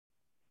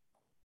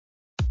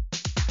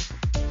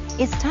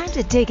It's time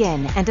to dig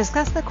in and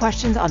discuss the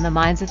questions on the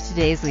minds of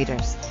today's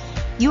leaders.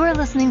 You are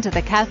listening to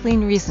The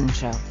Kathleen Riessen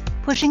Show,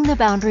 pushing the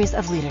boundaries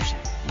of leadership.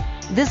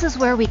 This is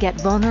where we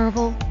get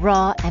vulnerable,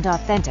 raw, and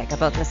authentic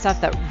about the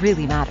stuff that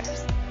really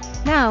matters.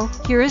 Now,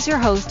 here is your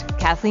host,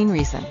 Kathleen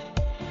Riessen.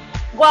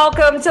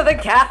 Welcome to The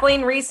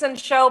Kathleen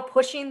Riessen Show,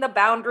 pushing the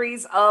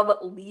boundaries of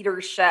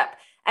leadership.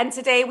 And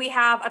today we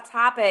have a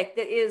topic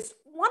that is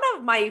one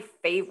of my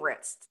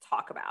favorites to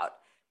talk about.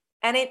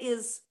 And it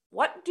is,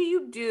 what do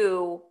you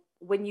do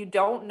when you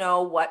don't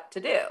know what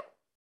to do?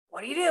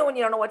 What do you do when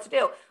you don't know what to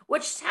do?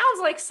 Which sounds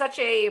like such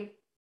a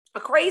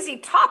crazy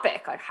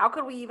topic. Like, how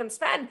could we even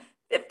spend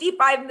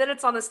 55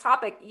 minutes on this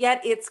topic? Yet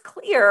it's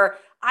clear.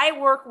 I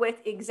work with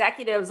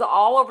executives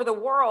all over the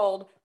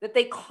world that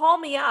they call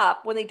me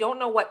up when they don't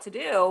know what to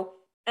do.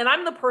 And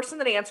I'm the person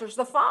that answers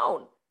the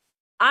phone.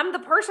 I'm the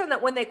person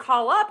that when they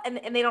call up and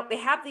they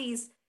have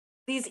these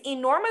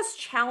enormous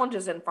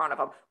challenges in front of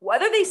them.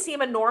 Whether they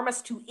seem enormous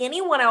to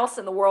anyone else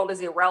in the world is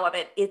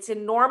irrelevant. It's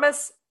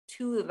enormous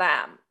to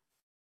them.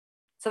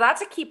 So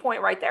that's a key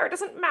point right there. It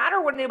doesn't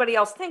matter what anybody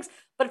else thinks,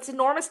 but it's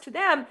enormous to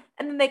them.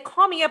 And then they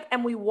call me up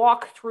and we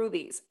walk through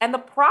these. And the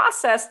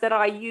process that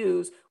I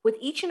use with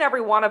each and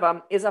every one of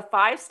them is a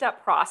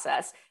 5-step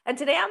process. And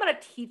today I'm going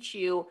to teach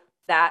you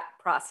that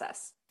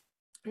process.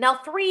 Now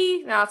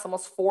it's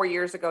almost 4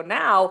 years ago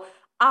now,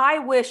 I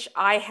wish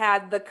I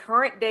had the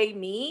current day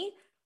me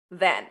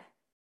then.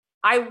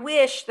 I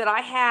wish that I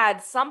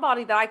had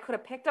somebody that I could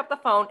have picked up the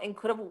phone and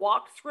could have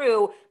walked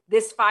through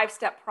this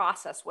 5-step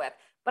process with,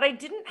 but I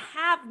didn't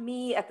have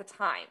me at the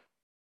time.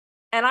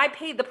 And I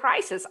paid the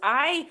prices.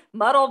 I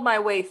muddled my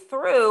way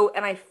through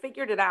and I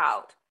figured it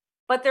out.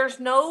 But there's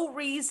no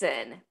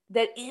reason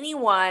that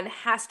anyone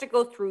has to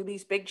go through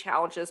these big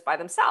challenges by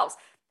themselves.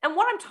 And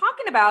what I'm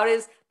talking about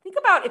is, think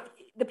about if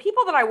the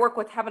people that I work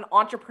with have an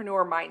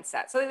entrepreneur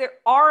mindset. So they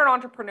are an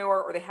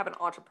entrepreneur or they have an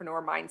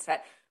entrepreneur mindset,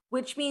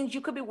 which means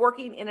you could be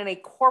working in a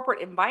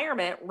corporate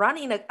environment,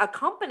 running a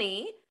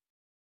company,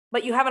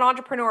 but you have an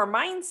entrepreneur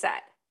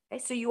mindset.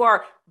 Okay? So you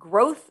are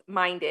growth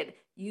minded,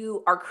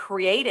 you are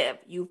creative,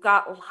 you've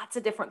got lots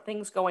of different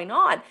things going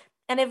on.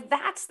 And if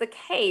that's the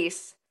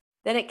case,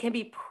 then it can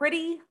be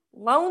pretty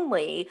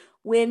lonely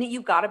when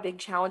you've got a big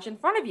challenge in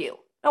front of you.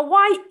 Now,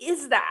 why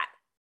is that?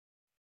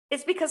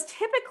 It's because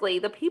typically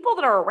the people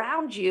that are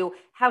around you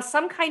have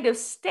some kind of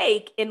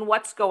stake in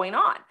what's going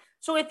on.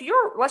 So if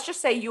let's just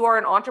say you are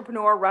an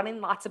entrepreneur running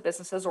lots of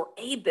businesses or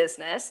a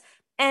business,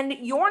 and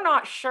you're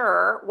not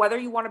sure whether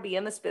you want to be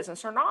in this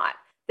business or not.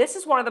 This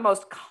is one of the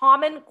most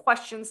common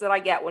questions that I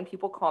get when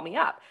people call me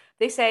up.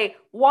 They say,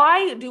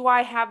 why do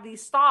I have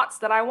these thoughts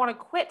that I want to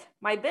quit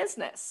my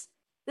business?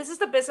 This is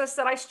the business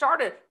that I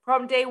started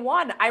from day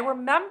one. I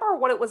remember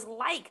what it was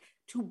like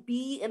to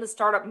be in the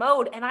startup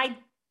mode, and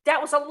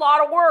that was a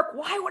lot of work.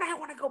 Why would I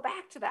want to go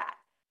back to that?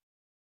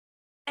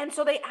 And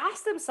so they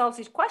ask themselves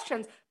these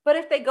questions, but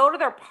if they go to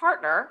their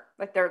partner,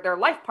 like their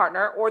life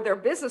partner or their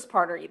business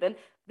partner even,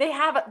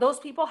 those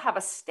people have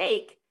a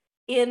stake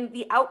in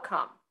the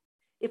outcome.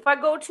 If I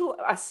go to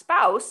a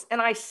spouse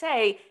and I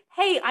say,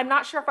 hey, I'm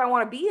not sure if I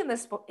want to be in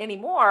this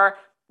anymore,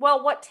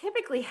 well, what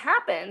typically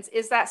happens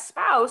is that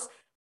spouse,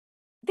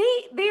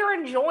 they are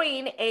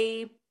enjoying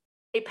a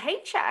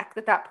paycheck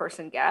that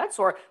person gets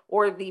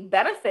or the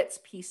benefits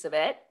piece of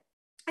it.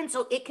 And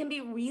so it can be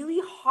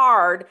really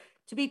hard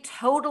to be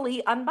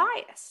totally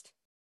unbiased.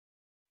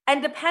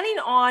 And depending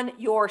on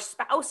your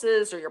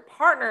spouse's or your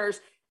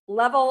partner's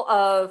level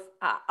of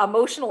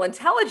emotional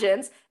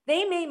intelligence,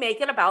 they may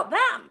make it about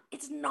them.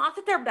 It's not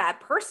that they're a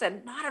bad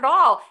person, not at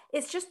all.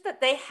 It's just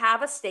that they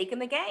have a stake in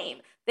the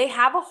game. They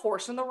have a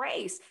horse in the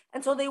race.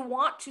 And so they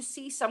want to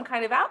see some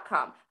kind of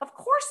outcome. Of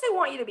course, they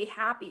want you to be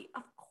happy.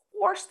 Of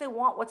course, they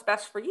want what's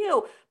best for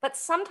you. But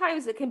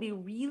sometimes it can be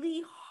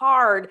really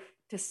hard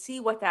to see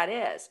what that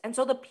is. And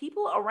so the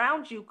people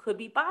around you could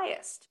be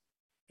biased.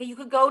 You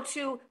could go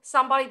to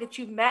somebody that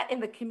you've met in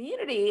the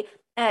community,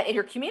 in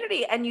your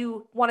community, and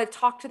you want to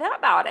talk to them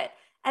about it.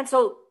 And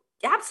so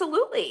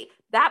absolutely,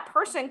 that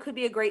person could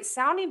be a great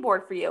sounding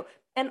board for you.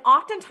 And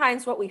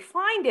oftentimes what we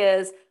find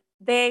is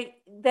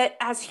that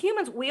as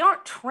humans, we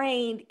aren't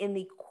trained in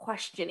the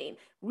questioning,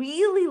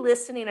 really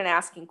listening and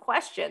asking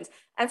questions.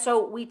 And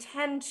so we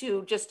tend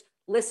to just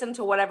listen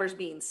to whatever's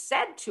being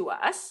said to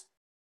us,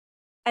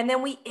 and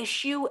then we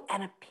issue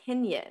an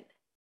opinion.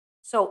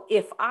 So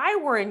if I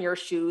were in your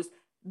shoes,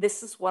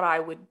 this is what I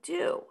would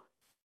do.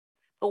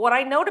 But what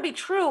I know to be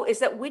true is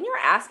that when you're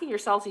asking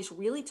yourselves these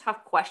really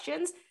tough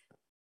questions,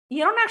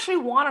 you don't actually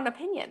want an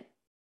opinion.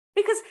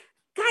 Because,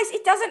 guys,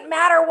 it doesn't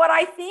matter what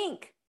I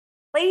think.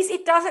 Ladies,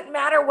 it doesn't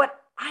matter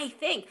what I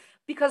think.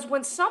 Because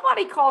when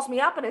somebody calls me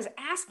up and is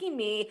asking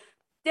me,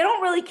 they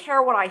don't really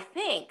care what I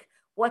think.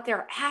 What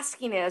they're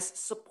asking is,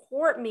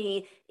 support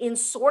me in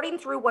sorting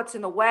through what's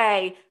in the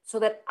way so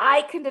that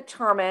I can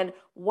determine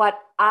what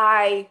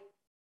I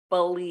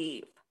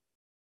believe.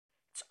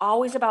 It's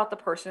always about the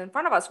person in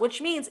front of us,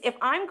 which means if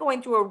I'm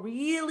going through a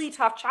really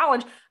tough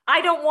challenge, I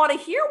don't want to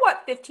hear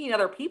what 15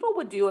 other people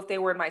would do if they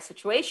were in my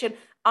situation.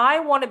 I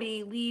want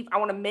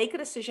to make a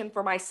decision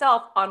for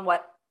myself on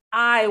what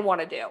I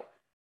want to do,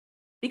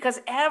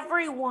 because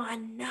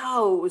everyone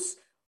knows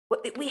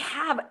we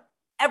have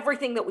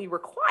everything that we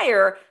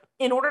require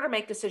in order to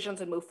make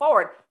decisions and move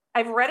forward.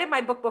 I've read in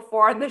my book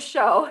before on this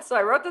show. So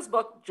I wrote this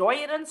book,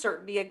 Joy in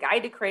Uncertainty, A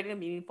Guide to Creating a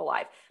Meaningful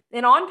Life.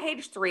 And on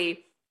page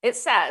 3, it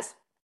says,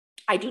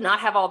 I do not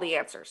have all the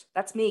answers.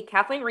 That's me,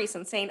 Kathleen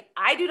Reason, saying,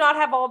 I do not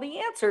have all the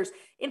answers.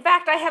 In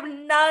fact, I have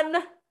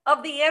none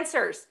of the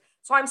answers.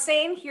 So I'm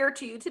saying here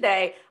to you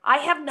today, I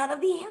have none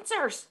of the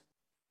answers.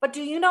 But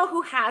do you know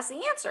who has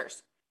the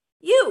answers?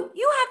 You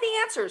have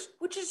the answers,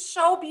 which is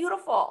so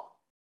beautiful.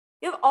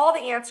 You have all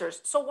the answers.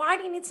 So why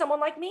do you need someone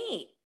like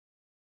me?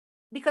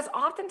 Because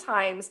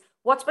oftentimes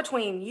what's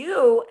between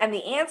you and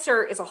the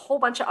answer is a whole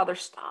bunch of other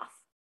stuff.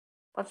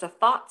 A bunch of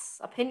thoughts,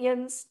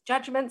 opinions,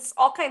 judgments,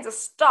 all kinds of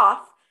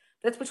stuff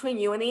that's between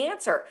you and the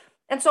answer.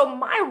 And so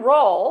my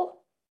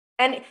role,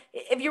 and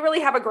if you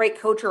really have a great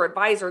coach or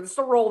advisor, this is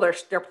the role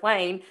they're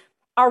playing.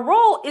 Our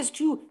role is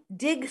to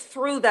dig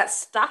through that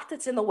stuff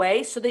that's in the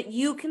way so that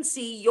you can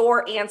see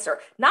your answer,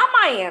 not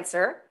my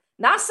answer,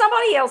 not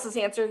somebody else's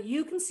answer.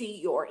 You can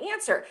see your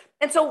answer.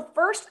 And so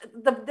first,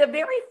 the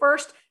very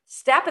first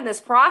step in this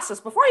process,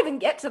 before I even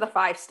get to the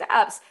 5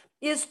 steps,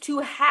 is to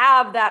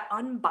have that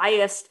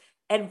unbiased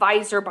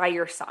advisor by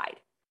your side.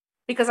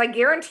 Because I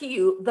guarantee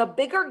you, the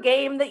bigger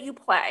game that you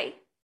play,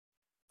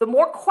 the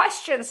more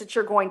questions that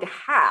you're going to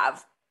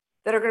have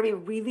that are going to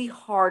be really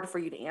hard for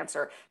you to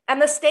answer.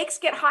 And the stakes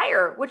get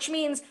higher, which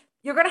means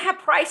you're going to have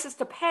prices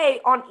to pay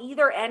on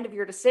either end of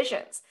your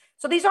decisions.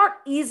 So these aren't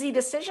easy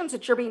decisions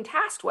that you're being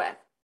tasked with.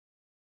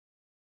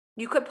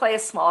 You could play a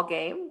small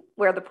game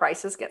where the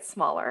prices get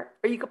smaller,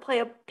 or you could play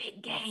a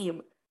big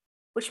game,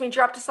 which means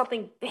you're up to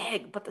something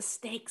big, but the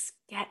stakes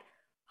get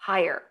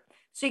higher.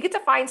 So you get to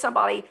find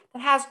somebody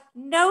that has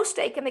no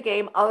stake in the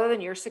game other than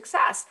your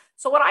success.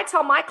 So what I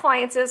tell my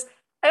clients is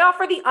I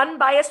offer the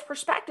unbiased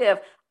perspective.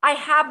 I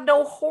have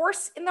no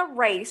horse in the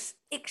race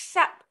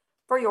except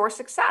for your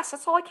success.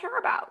 That's all I care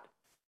about.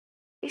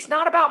 It's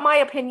not about my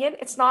opinion.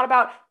 It's not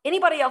about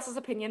anybody else's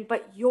opinion,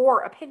 but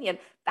your opinion.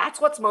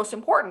 That's what's most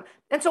important.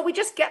 And so we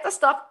just get the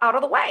stuff out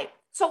of the way.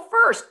 So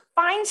first,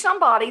 find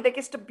somebody that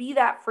gets to be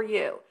that for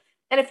you.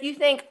 And if you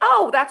think,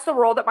 oh, that's the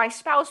role that my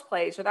spouse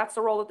plays, or that's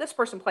the role that this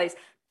person plays,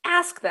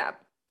 ask them,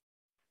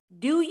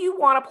 do you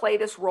want to play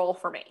this role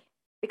for me?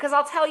 Because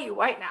I'll tell you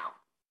right now,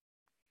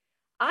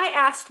 I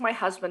asked my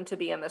husband to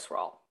be in this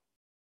role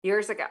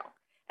years ago.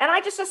 And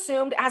I just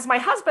assumed as my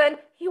husband,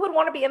 he would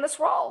want to be in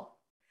this role.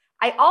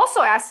 I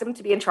also asked him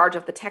to be in charge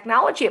of the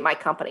technology at my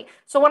company.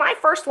 So when I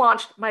first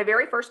launched my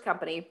very first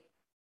company,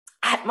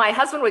 my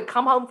husband would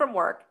come home from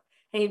work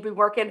and he'd be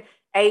working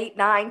 8,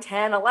 9,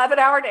 10,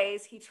 11-hour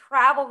days. He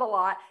traveled a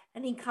lot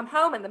and he'd come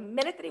home. And the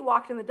minute that he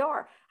walked in the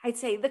door, I'd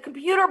say, the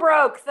computer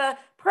broke, the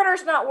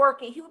printer's not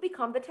working. He would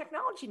become the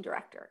technology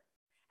director.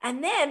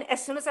 And then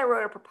as soon as I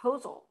wrote a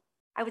proposal,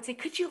 I would say,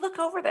 could you look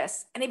over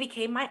this? And he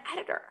became my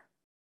editor.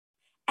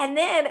 And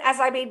then as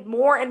I made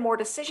more and more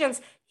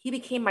decisions, he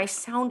became my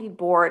sounding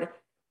board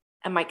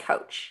and my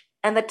coach.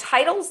 And the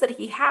titles that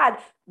he had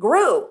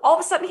grew. All of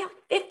a sudden, he had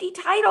 50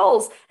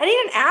 titles. And he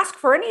didn't ask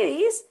for any of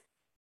these,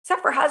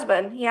 except for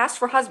husband. He asked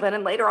for husband,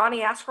 and later on,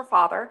 he asked for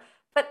father.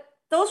 But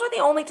those were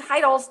the only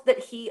titles that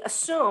he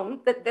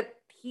assumed that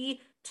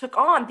he took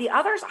on. The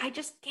others, I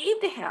just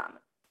gave to him.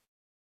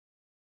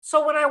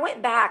 So when I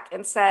went back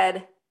and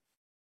said,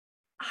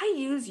 I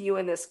use you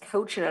in this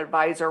coach and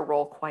advisor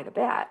role quite a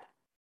bit.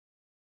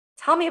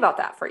 Tell me about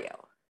that for you.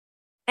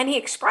 And he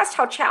expressed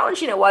how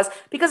challenging it was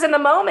because in the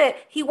moment,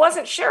 he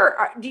wasn't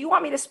sure. Do you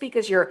want me to speak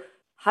as your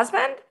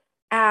husband,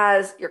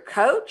 as your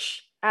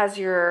coach, as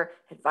your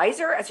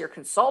advisor, as your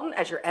consultant,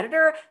 as your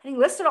editor? And he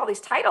listed all these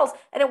titles.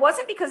 And it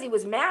wasn't because he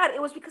was mad.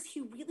 It was because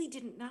he really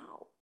didn't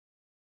know.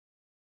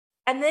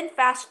 And then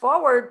fast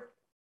forward,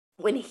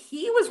 when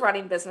he was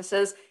running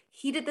businesses,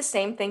 he did the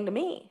same thing to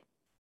me.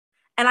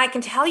 And I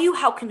can tell you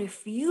how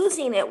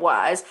confusing it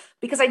was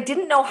because I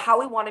didn't know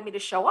how he wanted me to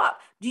show up.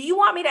 Do you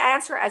want me to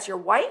answer as your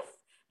wife?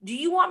 Do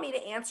you want me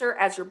to answer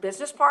as your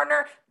business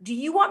partner? Do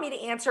you want me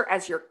to answer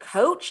as your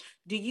coach?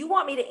 Do you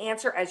want me to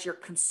answer as your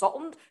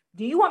consultant?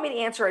 Do you want me to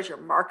answer as your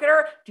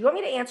marketer? Do you want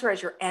me to answer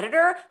as your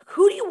editor?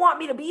 Who do you want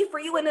me to be for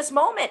you in this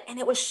moment? And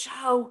it was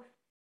so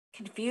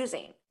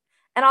confusing.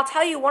 And I'll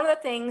tell you one of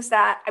the things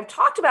that I've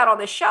talked about on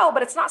this show,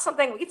 but it's not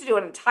something we get to do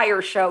an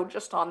entire show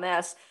just on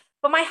this.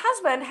 But my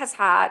husband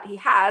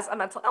has a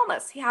mental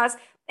illness. He has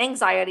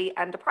anxiety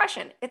and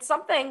depression. It's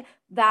something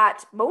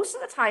that most of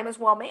the time is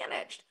well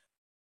managed.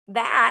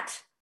 That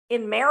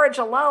in marriage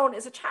alone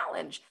is a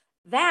challenge.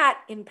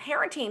 That in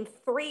parenting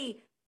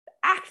 3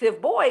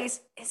 active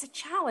boys is a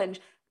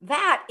challenge.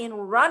 That in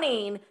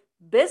running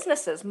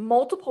businesses,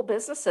 multiple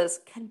businesses,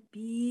 can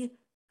be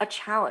a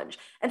challenge.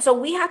 And so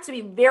we have to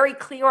be very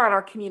clear on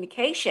our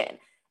communication.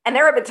 And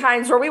there have been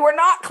times where we were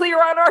not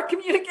clear on our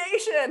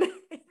communication.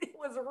 It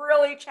was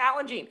really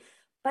challenging.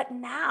 But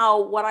now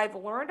what I've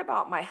learned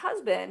about my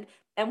husband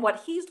and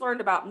what he's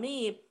learned about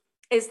me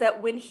is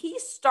that when he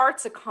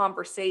starts a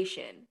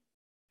conversation,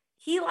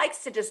 he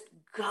likes to just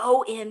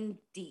go in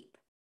deep.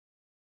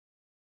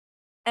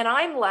 And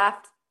I'm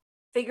left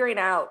figuring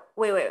out,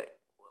 wait,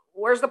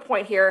 where's the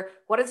point here?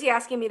 What is he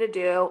asking me to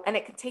do? And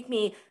it can take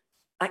me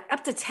like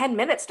up to 10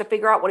 minutes to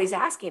figure out what he's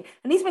asking.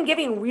 And he's been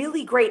giving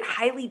really great,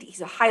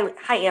 he's a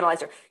high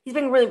analyzer. He's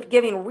been really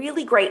giving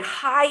really great,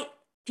 high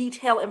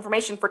detail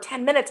information for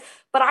 10 minutes,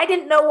 but I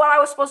didn't know what I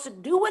was supposed to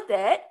do with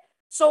it.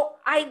 So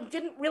I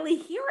didn't really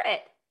hear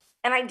it.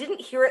 And I didn't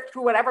hear it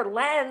through whatever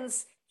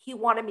lens he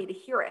wanted me to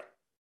hear it.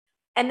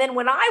 And then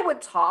when I would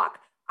talk,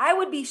 I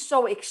would be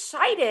so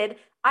excited.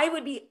 I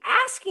would be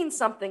asking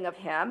something of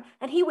him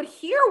and he would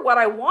hear what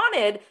I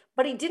wanted,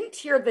 but he didn't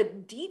hear the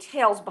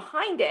details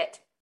behind it,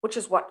 which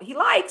is what he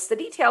likes, the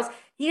details.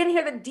 He didn't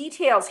hear the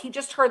details. He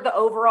just heard the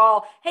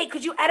overall, hey,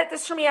 could you edit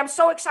this for me? I'm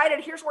so excited.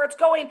 Here's where it's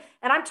going.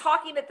 And I'm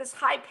talking at this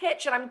high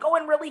pitch and I'm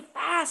going really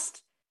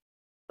fast.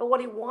 But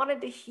what he wanted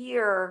to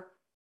hear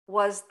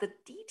was the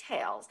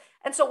details.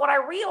 And so what I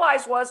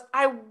realized was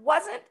I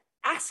wasn't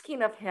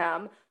asking of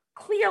him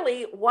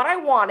clearly what I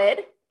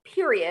wanted,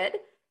 period.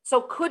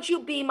 So could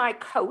you be my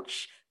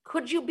coach?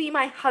 Could you be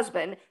my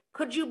husband?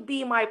 Could you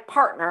be my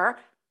partner?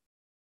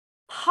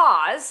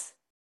 Pause,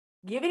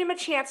 giving him a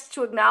chance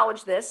to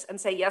acknowledge this and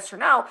say yes or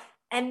no,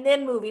 and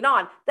then moving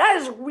on. That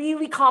is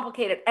really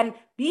complicated. And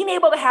being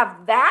able to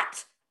have that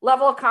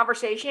level of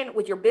conversation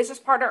with your business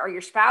partner or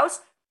your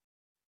spouse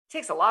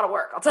takes a lot of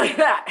work. I'll tell you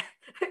that.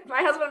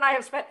 My husband and I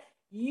have spent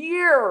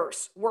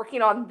years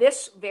working on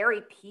this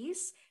very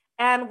piece,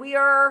 and we've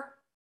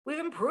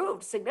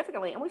improved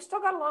significantly, and we've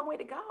still got a long way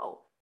to go.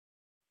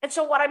 And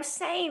so what I'm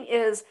saying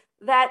is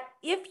that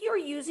if you're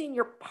using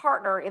your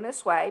partner in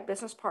this way,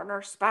 business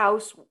partner,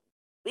 spouse,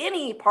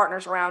 any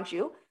partners around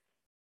you,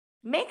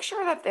 make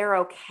sure that they're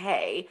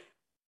okay,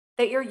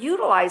 that you're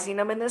utilizing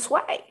them in this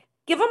way.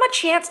 Give them a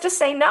chance to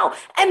say no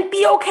and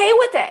be okay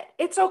with it.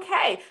 It's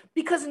okay,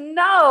 because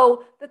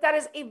know that that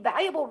is a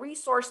valuable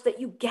resource that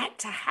you get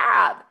to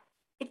have.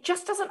 It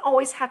just doesn't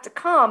always have to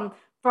come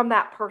from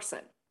that person.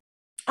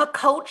 A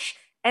coach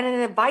and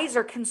an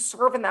advisor can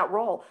serve in that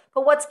role.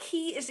 But what's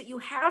key is that you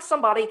have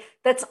somebody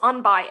that's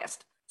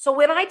unbiased. So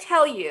when I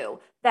tell you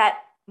that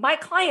my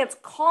clients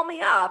call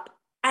me up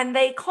and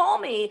they call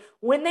me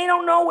when they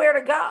don't know where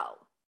to go,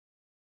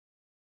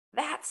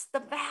 that's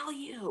the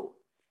value.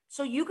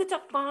 So you get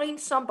to find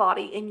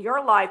somebody in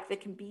your life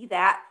that can be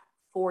that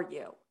for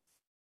you.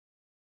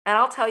 And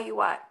I'll tell you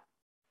what,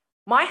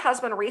 my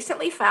husband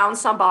recently found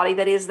somebody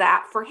that is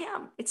that for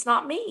him. It's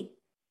not me.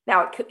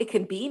 Now, it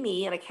can be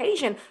me on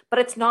occasion, but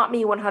it's not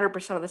me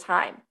 100% of the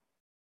time.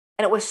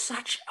 And it was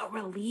such a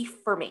relief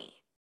for me.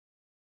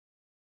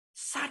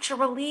 Such a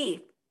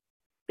relief,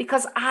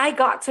 because I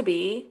got to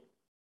be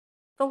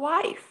the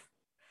wife.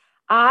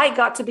 I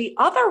got to be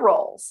other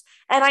roles.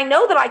 And I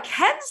know that I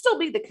can still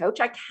be the coach.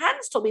 I can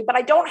still be, but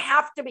I don't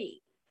have to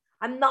be.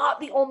 I'm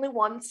not the only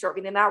one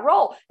serving in that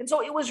role. And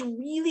so it was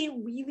really,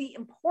 really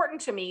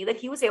important to me that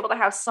he was able to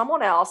have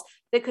someone else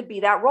that could be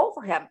that role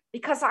for him,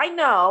 because I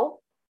know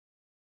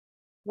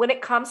when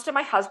it comes to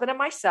my husband and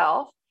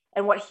myself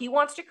and what he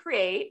wants to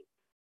create,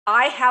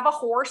 I have a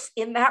horse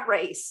in that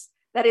race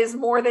that is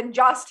more than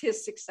just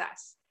his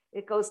success.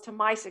 It goes to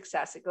my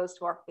success. It goes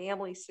to our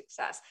family's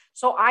success.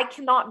 So I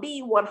cannot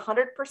be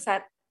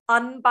 100%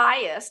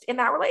 unbiased in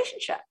that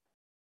relationship.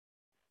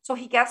 So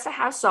he gets to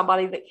have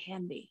somebody that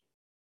can be.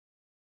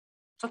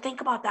 So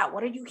think about that.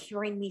 What are you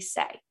hearing me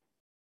say?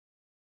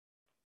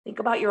 Think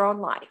about your own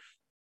life.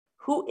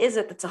 Who is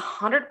it that's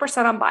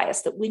 100%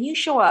 unbiased, that when you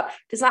show up,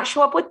 does not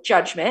show up with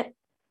judgment?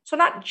 So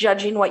not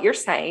judging what you're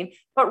saying,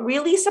 but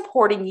really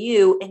supporting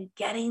you and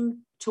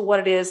getting to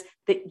what it is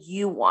that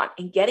you want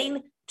and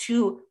getting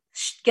to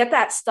get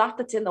that stuff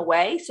that's in the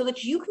way so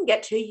that you can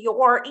get to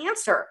your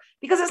answer,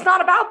 because it's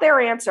not about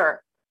their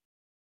answer.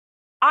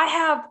 I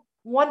have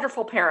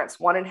wonderful parents,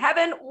 one in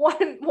heaven,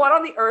 one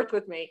on the earth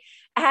with me.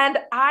 And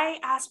I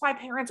ask my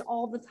parents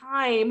all the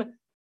time,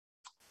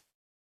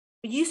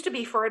 it used to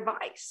be for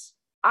advice.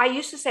 I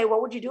used to say,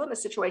 what would you do in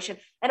this situation?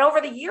 And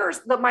over the years,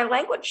 my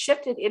language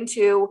shifted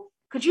into,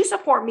 could you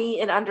support me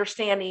in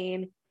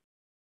understanding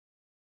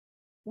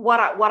what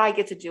I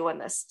get to do in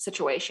this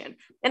situation?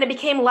 And it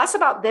became less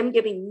about them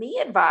giving me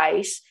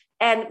advice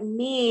and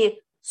me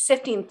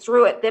sifting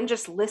through it, them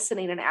just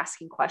listening and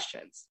asking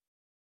questions.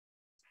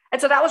 And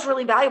so that was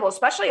really valuable,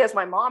 especially as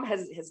my mom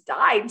has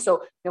died.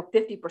 So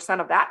 50%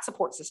 of that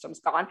support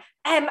system's gone.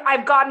 And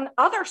I've gotten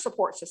other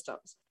support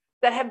systems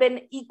that have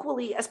been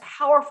equally as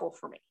powerful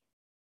for me.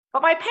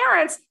 But my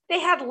parents,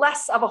 they had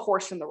less of a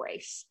horse in the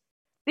race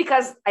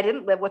because I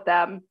didn't live with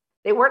them.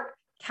 They weren't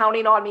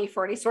counting on me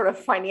for any sort of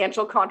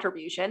financial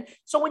contribution.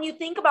 So when you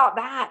think about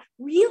that,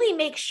 really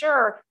make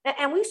sure,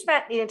 and we've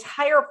spent the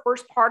entire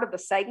first part of the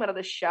segment of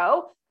the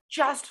show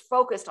just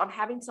focused on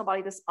having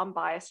somebody that's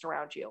unbiased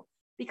around you,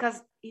 because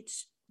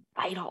it's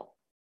vital.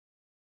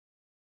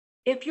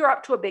 If you're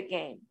up to a big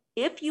game,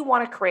 if you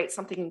want to create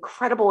something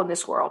incredible in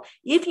this world,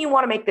 if you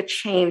want to make the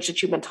change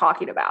that you've been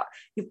talking about,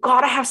 you've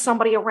got to have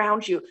somebody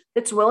around you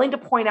that's willing to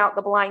point out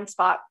the blind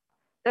spot,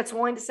 that's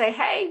willing to say,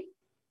 hey,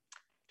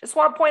 just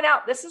want to point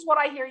out, this is what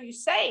I hear you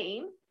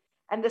saying,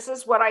 and this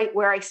is where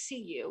I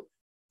see you.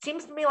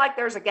 Seems to me like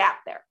there's a gap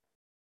there.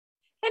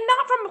 And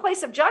not from a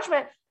place of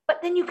judgment,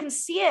 but then you can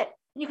see it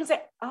and you can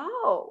say,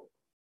 oh,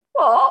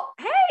 well,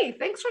 hey,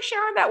 thanks for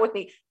sharing that with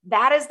me.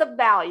 That is the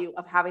value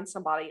of having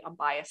somebody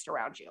unbiased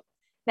around you.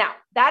 Now,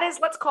 that is,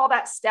 let's call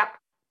that step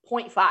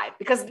 0.5,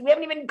 because we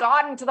haven't even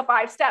gotten to the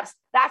 5 steps.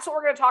 That's what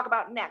we're going to talk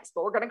about next,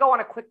 but we're going to go on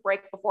a quick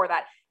break before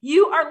that.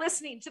 You are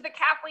listening to the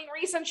Kathleen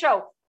Riessen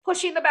Show,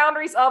 pushing the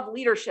boundaries of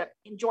leadership.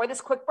 Enjoy this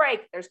quick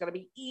break. There's going to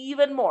be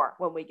even more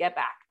when we get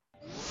back.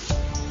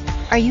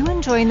 Are you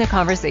enjoying the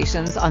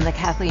conversations on the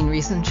Kathleen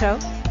Riessen Show?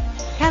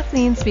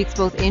 Kathleen speaks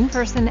both in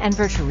person and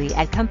virtually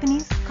at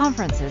companies,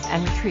 conferences,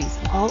 and retreats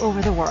all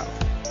over the world.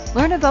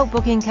 Learn about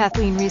booking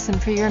Kathleen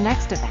Riessen for your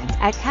next event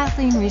at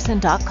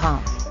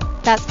KathleenRiessen.com.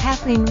 That's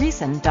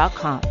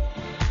KathleenRiessen.com.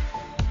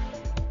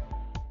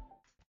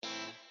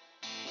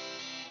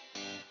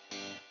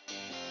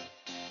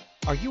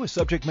 Are you a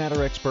subject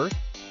matter expert?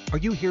 Are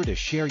you here to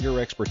share your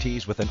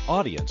expertise with an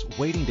audience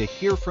waiting to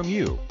hear from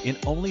you in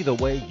only the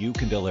way you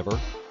can deliver?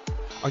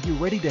 Are you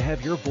ready to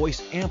have your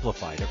voice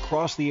amplified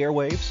across the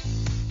airwaves?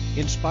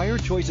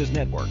 Inspired Choices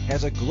Network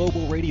has a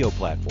global radio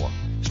platform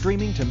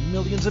streaming to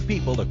millions of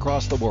people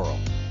across the world.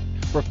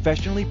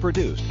 Professionally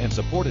produced and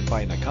supported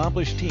by an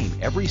accomplished team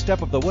every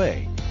step of the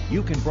way,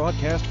 you can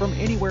broadcast from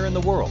anywhere in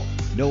the world,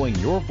 knowing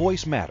your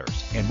voice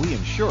matters, and we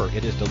ensure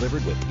it is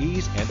delivered with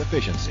ease and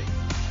efficiency.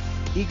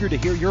 Eager to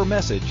hear your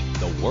message,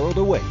 the world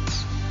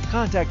awaits.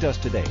 Contact us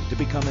today to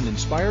become an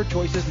Inspired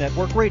Choices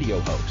Network radio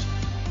host.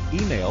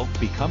 Email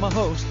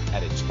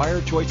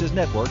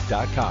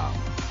becomeahost@inspiredchoicesnetwork.com.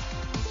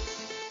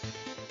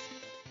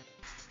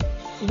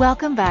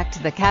 Welcome back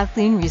to the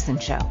Kathleen Riessen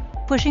Show,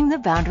 pushing the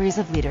boundaries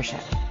of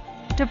leadership.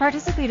 To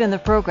participate in the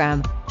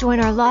program,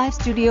 join our live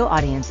studio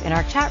audience in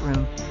our chat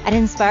room at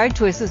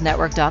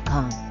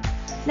inspiredchoicesnetwork.com.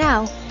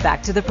 Now,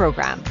 back to the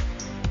program.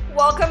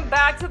 Welcome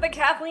back to the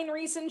Kathleen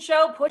Riessen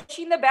Show,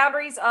 pushing the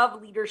boundaries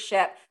of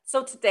leadership.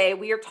 So today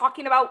we are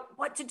talking about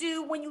what to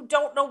do when you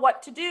don't know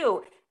what to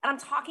do. And I'm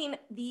talking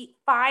the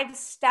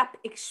 5-step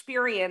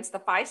experience, the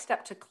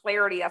 5-step to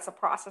clarity. That's a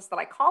process that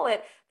I call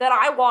it, that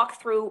I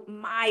walk through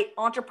my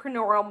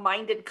entrepreneurial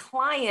minded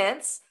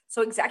clients.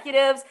 So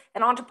executives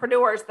and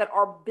entrepreneurs that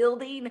are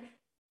building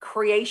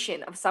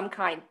creation of some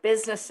kind,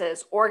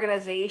 businesses,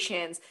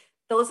 organizations.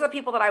 Those are the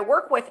people that I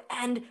work with.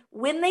 And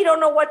when they don't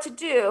know what to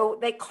do,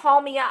 they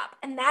call me up.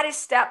 And that is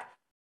step,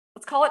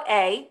 let's call it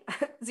A,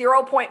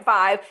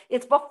 0.5.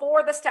 It's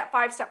before the step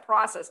 5-step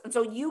process. And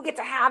so you get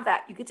to have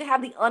that. You get to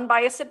have the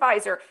unbiased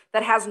advisor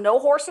that has no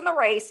horse in the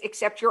race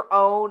except your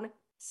own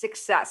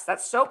success.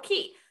 That's so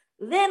key.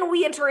 Then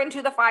we enter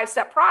into the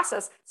 5-step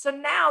process. So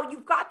now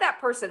you've got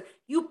that person.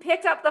 You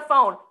picked up the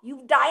phone,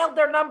 you've dialed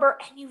their number,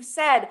 and you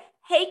said,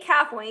 hey,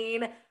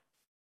 Kathleen,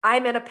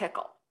 I'm in a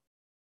pickle.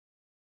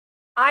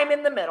 I'm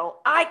in the middle.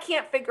 I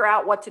can't figure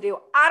out what to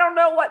do. I don't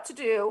know what to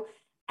do.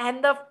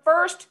 And the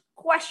first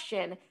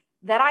question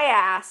that I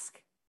ask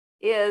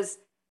is,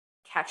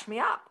 catch me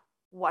up.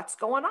 What's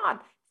going on?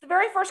 The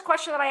very first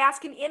question that I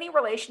ask in any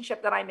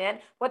relationship that I'm in,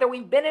 whether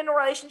we've been in a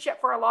relationship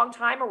for a long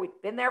time or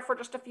we've been there for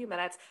just a few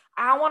minutes,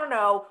 I want to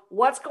know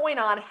what's going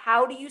on.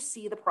 How do you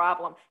see the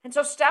problem? And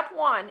so step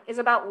 1 is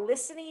about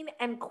listening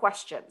and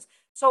questions.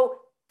 So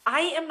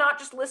I am not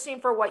just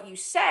listening for what you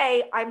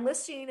say, I'm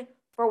listening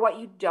for what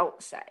you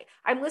don't say.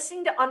 I'm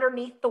listening to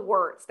underneath the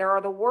words. There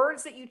are the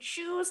words that you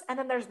choose, and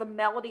then there's the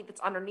melody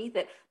that's underneath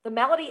it. The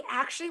melody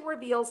actually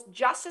reveals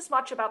just as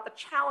much about the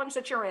challenge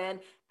that you're in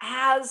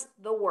as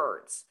the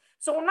words.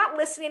 So I'm not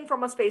listening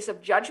from a space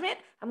of judgment.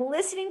 I'm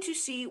listening to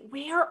see,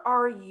 where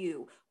are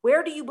you?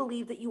 Where do you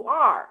believe that you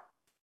are?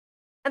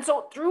 And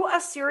so through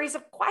a series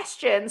of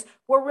questions,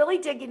 we're really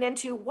digging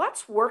into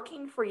what's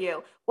working for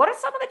you. What are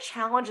some of the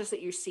challenges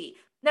that you see?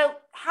 Now,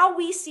 how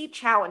we see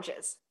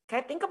challenges.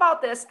 Okay, think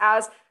about this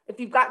as if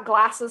you've got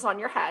glasses on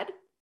your head.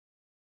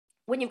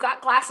 When you've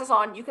got glasses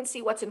on, you can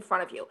see what's in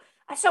front of you.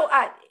 So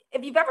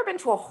if you've ever been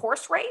to a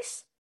horse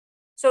race,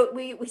 so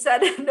we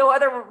said no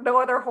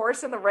other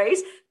horse in the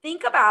race.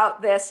 Think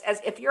about this as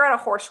if you're at a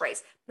horse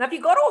race. Now, if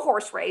you go to a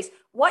horse race,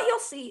 what you'll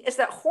see is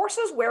that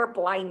horses wear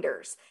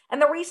blinders.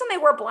 And the reason they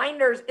wear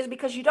blinders is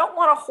because you don't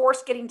want a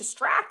horse getting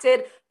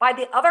distracted by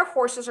the other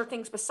horses or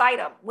things beside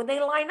them. When they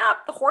line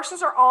up, the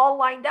horses are all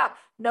lined up,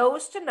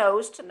 nose to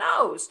nose to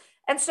nose.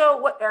 And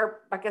so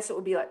I guess it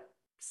would be like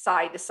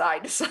side to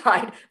side to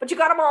side, but you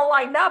got them all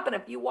lined up. And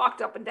if you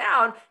walked up and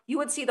down, you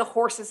would see the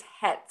horses'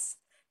 heads.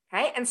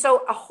 Okay. And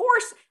so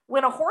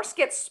when a horse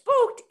gets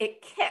spooked,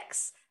 it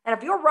kicks. And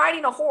if you're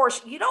riding a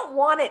horse, you don't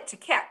want it to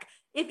kick.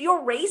 If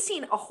you're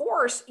racing a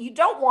horse, you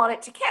don't want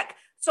it to kick.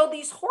 So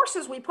these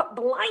horses, we put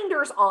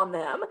blinders on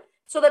them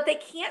so that they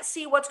can't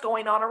see what's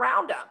going on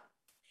around them.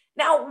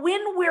 Now,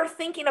 when we're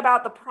thinking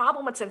about the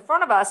problem that's in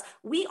front of us,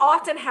 we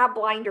often have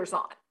blinders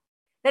on.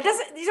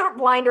 These aren't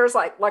blinders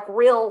like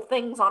real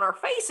things on our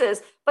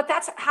faces, but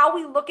that's how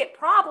we look at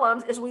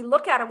problems, is we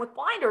look at them with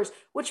blinders,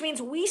 which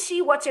means we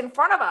see what's in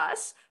front of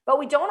us, but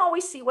we don't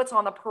always see what's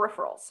on the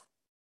peripherals.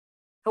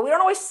 So we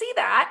don't always see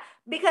that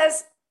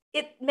because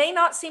it may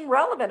not seem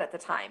relevant at the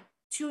time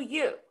to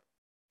you.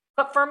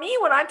 But for me,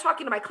 when I'm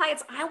talking to my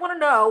clients, I want to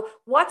know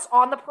what's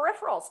on the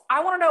peripherals.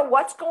 I want to know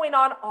what's going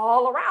on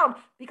all around,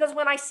 because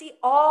when I see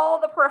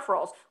all the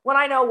peripherals, when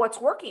I know what's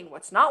working,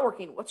 what's not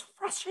working, what's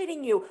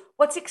frustrating you,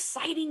 what's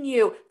exciting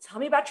you, tell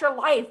me about your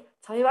life,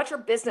 tell me about your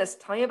business,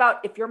 tell me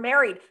about if you're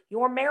married,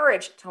 your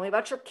marriage, tell me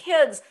about your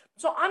kids.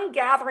 So I'm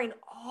gathering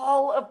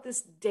all of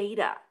this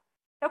data.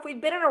 Now, if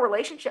we've been in a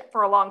relationship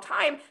for a long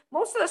time,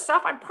 most of the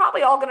stuff I'm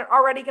probably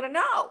already going to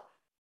know.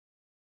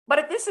 But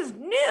if this is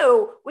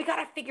new, we got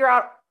to figure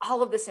out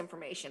all of this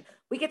information.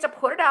 We get to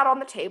put it out on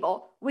the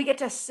table. We get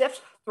to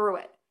sift through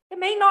it. It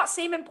may not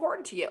seem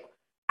important to you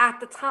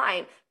at the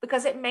time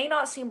because it may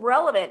not seem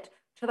relevant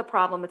to the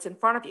problem that's in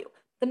front of you.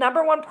 The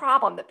number one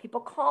problem that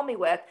people call me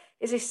with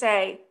is they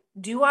say,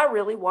 do I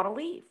really want to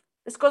leave?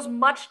 This goes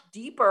much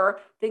deeper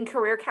than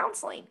career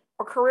counseling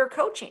or career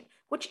coaching,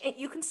 which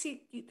you can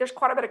see there's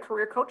quite a bit of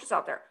career coaches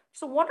out there.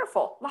 So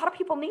wonderful. A lot of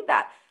people need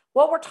that.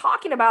 What we're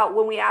talking about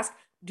when we ask,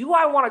 do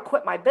I want to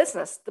quit my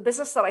business, the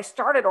business that I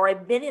started or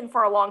I've been in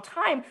for a long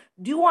time?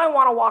 Do I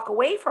want to walk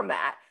away from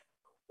that?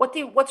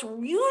 What's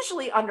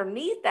usually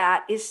underneath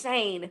that is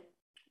saying,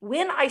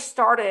 when I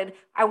started,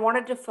 I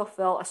wanted to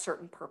fulfill a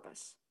certain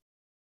purpose.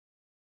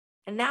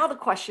 And now the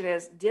question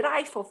is, did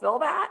I fulfill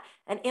that?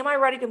 And am I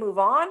ready to move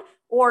on?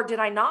 Or did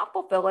I not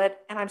fulfill it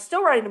and I'm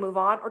still ready to move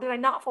on? Or did I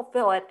not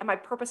fulfill it and my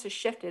purpose has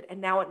shifted and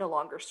now it no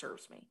longer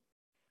serves me?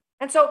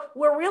 And so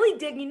we're really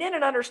digging in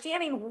and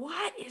understanding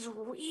what is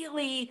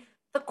really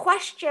the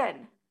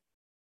question.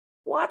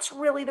 What's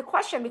really the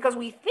question? Because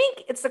we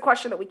think it's the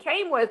question that we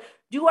came with.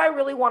 Do I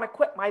really want to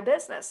quit my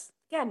business?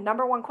 Again,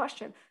 number one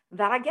question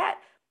that I get.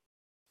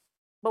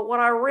 But what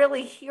I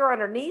really hear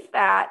underneath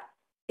that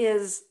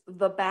is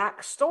the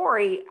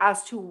backstory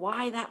as to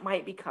why that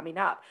might be coming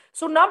up.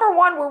 So number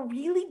one, we're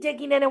really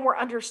digging in and we're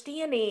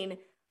understanding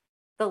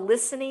the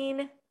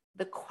listening,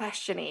 the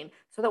questioning,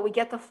 so that we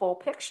get the full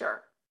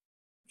picture.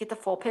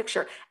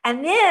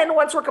 And then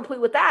once we're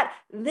complete with that,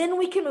 then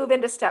we can move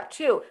into step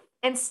two.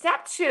 And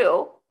step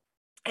two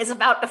is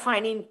about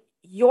defining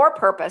your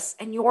purpose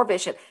and your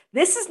vision.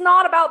 This is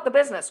not about the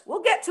business.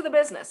 We'll get to the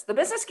business. The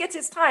business gets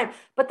its time,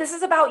 but this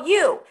is about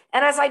you.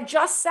 And as I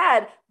just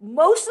said,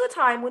 most of the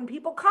time when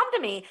people come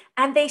to me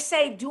and they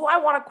say, do I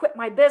want to quit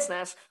my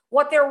business?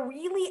 What they're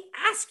really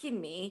asking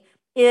me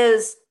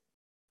is,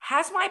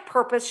 has my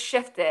purpose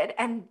shifted?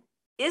 And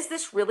is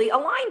this really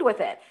aligned with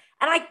it?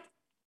 And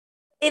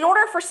in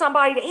order for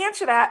somebody to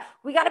answer that,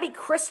 we got to be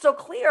crystal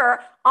clear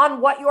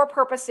on what your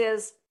purpose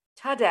is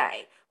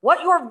today,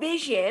 what your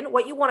vision,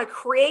 what you want to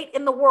create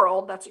in the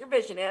world, that's your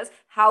vision is,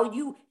 how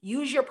you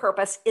use your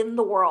purpose in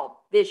the world,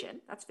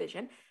 vision, that's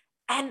vision.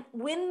 And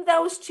when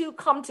those two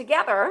come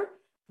together,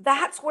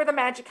 that's where the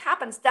magic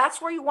happens.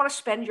 That's where you want to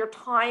spend your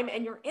time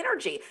and your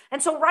energy.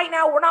 And so right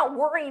now, we're not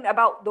worrying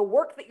about the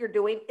work that you're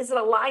doing. Is it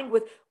aligned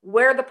with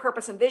where the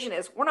purpose and vision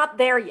is? We're not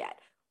there yet.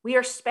 We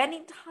are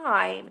spending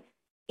time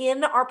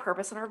in our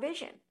purpose and our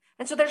vision.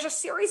 And so there's a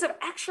series of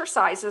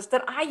exercises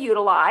that I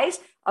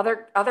utilize.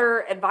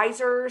 Other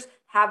advisors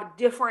have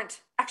different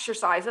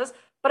exercises,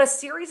 but a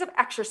series of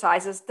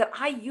exercises that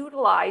I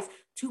utilize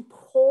to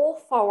pull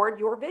forward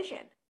your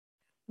vision.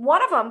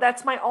 One of them,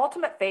 that's my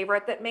ultimate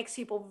favorite, that makes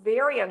people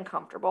very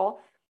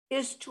uncomfortable,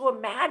 is to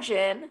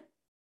imagine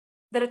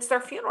that it's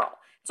their funeral.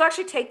 So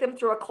actually take them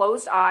through a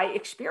closed eye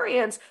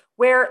experience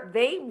where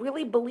they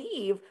really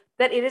believe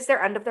that it is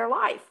their end of their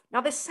life.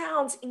 Now, this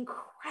sounds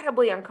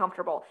incredibly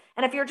uncomfortable.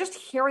 And if you're just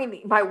hearing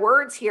my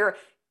words here,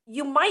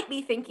 you might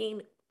be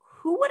thinking,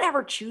 who would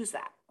ever choose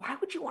that? Why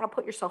would you want to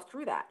put yourself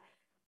through that?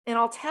 And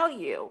I'll tell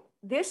you,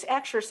 this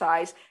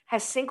exercise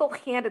has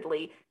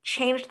single-handedly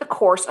changed the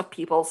course of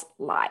people's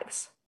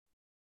lives.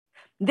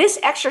 This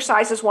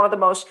exercise is one of the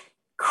most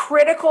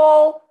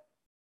critical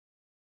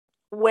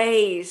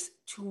ways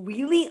to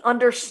really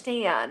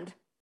understand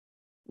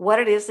what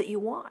it is that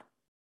you want.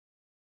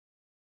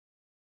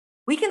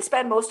 We can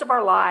spend most of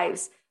our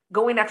lives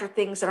going after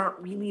things that aren't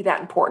really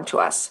that important to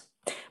us.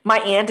 My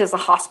aunt is a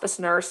hospice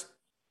nurse,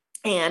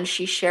 and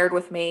she shared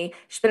with me,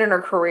 she's been in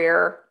her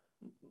career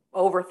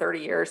over 30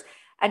 years,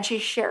 and she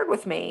shared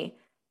with me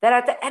that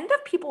at the end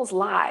of people's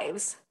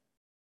lives,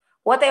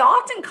 what they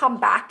often come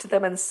back to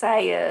them and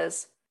say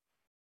is,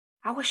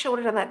 I wish I would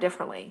have done that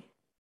differently.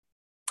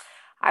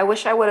 I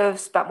wish I would have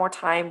spent more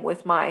time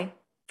with my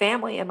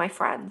family and my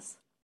friends.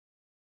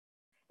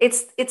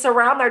 It's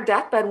around their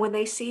deathbed when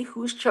they see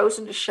who's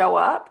chosen to show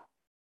up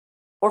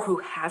or who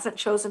hasn't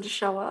chosen to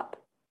show up,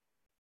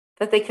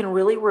 that they can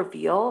really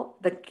reveal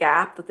the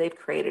gap that they've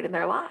created in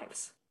their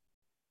lives.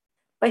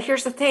 But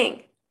here's the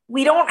thing.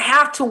 We don't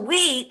have to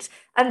wait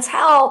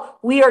until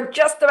we are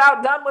just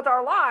about done with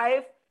our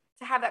life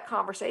to have that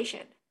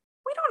conversation.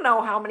 We don't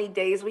know how many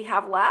days we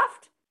have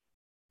left.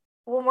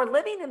 When we're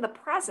living in the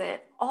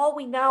present, all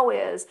we know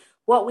is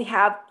what we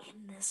have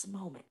in this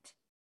moment.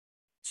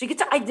 So you get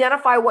to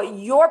identify what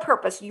your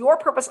purpose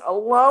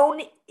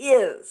alone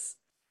is,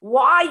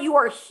 why you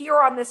are here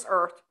on this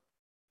earth.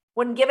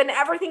 When given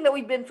everything that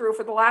we've been through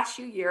for the last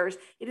few years,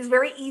 it is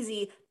very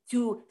easy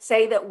to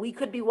say that we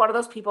could be one of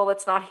those people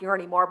that's not here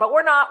anymore, but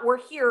we're not. We're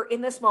here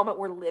in this moment.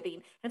 We're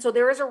living. And so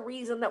there is a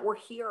reason that we're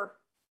here.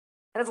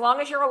 And as long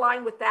as you're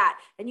aligned with that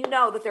and you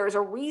know that there is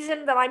a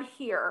reason that I'm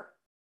here,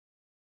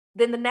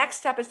 then the next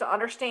step is to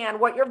understand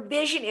what your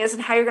vision is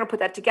and how you're going to put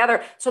that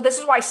together. So this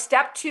is why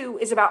step 2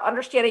 is about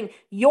understanding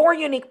your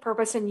unique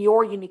purpose and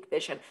your unique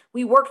vision.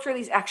 We work through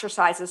these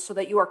exercises so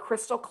that you are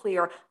crystal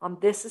clear on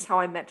this is how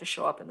I'm meant to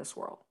show up in this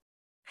world.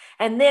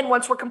 And then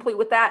once we're complete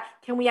with that,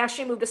 can we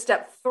actually move to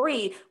step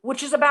 3,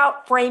 which is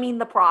about framing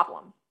the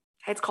problem.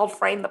 Okay, it's called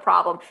frame the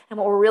problem. And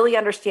what we're really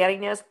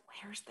understanding is,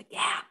 where's the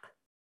gap?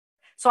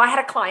 So I had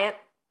a client.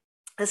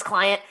 This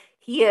client,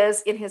 he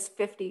is in his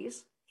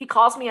 50s. He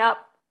calls me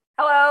up.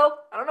 Hello,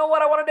 I don't know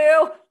what I want to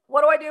do.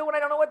 What do I do when I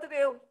don't know what to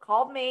do?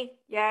 Called me,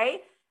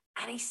 yay.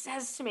 And he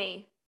says to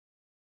me,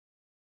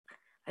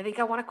 I think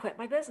I want to quit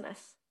my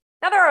business.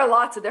 Now, there are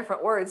lots of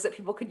different words that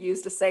people could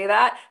use to say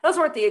that. Those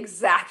weren't the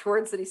exact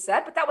words that he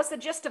said, but that was the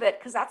gist of it,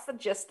 because that's the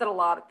gist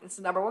that it's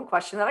the number one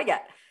question that I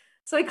get.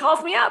 So he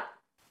calls me up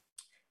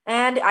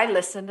and I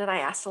listened and I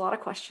asked a lot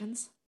of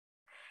questions.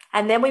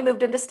 And then we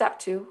moved into step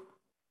 2.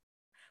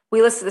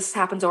 We listened, this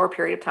happens over a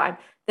period of time.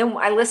 Then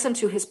I listened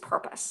to his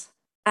purpose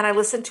and I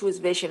listened to his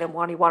vision and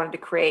what he wanted to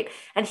create.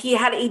 And he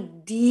had a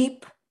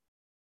deep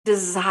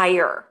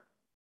desire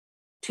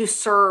to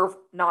serve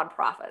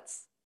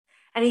nonprofits.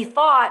 And he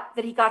thought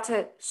that he got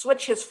to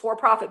switch his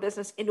for-profit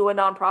business into a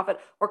nonprofit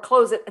or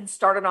close it and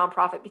start a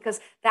nonprofit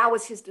because that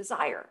was his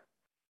desire.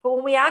 But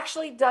when we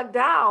actually dug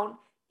down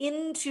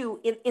into,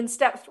 in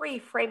step 3,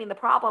 framing the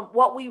problem,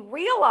 what we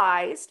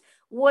realized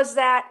was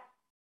that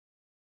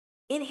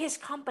in his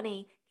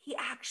company, he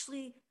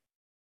actually,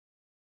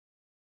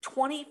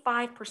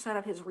 25%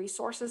 of his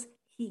resources,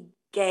 he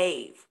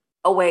gave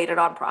away to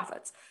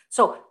nonprofits.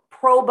 So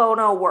pro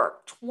bono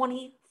work,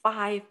 25%.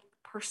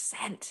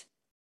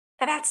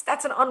 And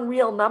that's an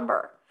unreal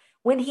number.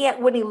 When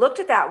he looked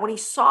at that, when he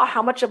saw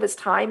how much of his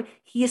time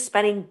he is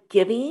spending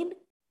giving,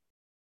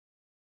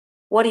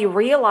 what he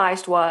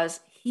realized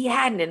was he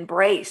hadn't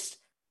embraced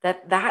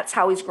that that's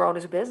how he's grown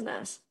his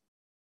business.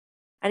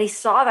 And he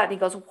saw that and he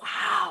goes,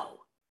 wow,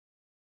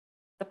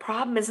 the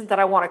problem isn't that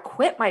I want to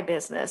quit my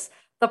business.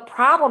 The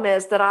problem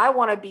is that I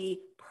want to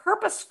be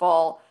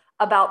purposeful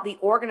about the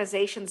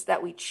organizations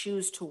that we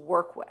choose to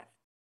work with.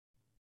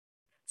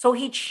 So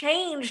he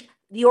changed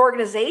the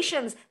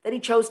organizations that he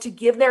chose to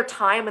give their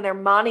time and their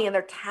money and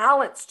their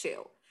talents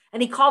to.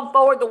 And he called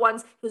forward the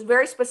ones, he was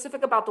very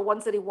specific about the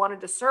ones that he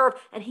wanted to serve,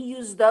 and he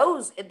used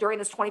those during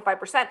this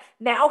 25%.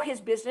 Now his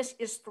business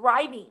is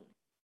thriving.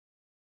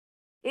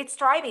 It's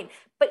thriving.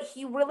 But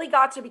he really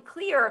got to be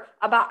clear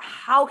about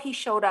how he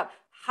showed up,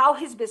 how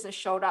his business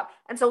showed up.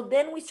 And so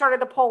then we started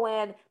to pull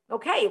in,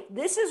 okay, if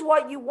this is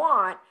what you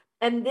want,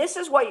 and this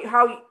is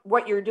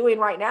what you're doing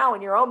right now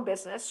in your own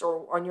business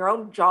or on your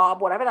own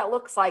job, whatever that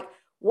looks like,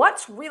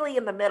 what's really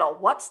in the middle?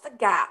 What's the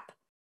gap?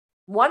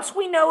 Once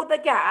we know the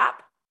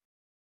gap,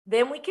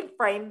 then we can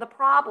frame the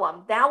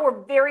problem. Now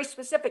we're very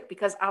specific,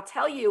 because I'll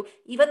tell you,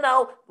 even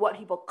though what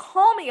people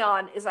call me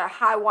on is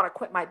how I want to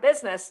quit my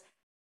business,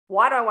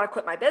 why do I want to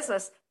quit my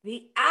business?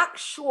 The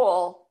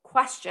actual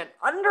question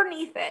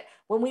underneath it,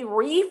 when we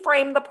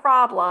reframe the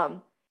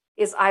problem,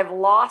 is I've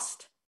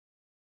lost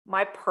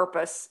my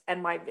purpose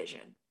and my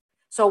vision.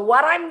 So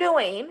what I'm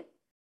doing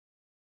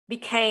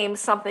became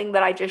something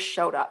that I just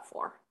showed up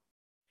for.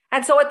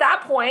 And so at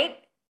that point,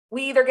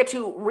 we either get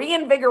to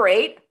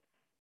reinvigorate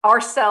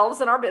ourselves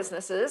and our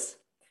businesses,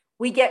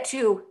 we get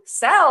to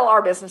sell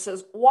our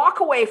businesses, walk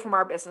away from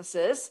our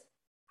businesses.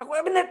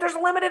 I mean, there's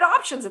limited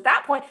options at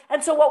that point.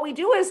 And so what we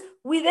do is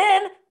we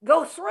then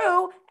go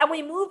through and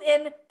we move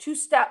into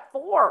step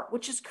 4,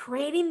 which is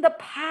creating the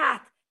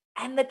path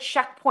and the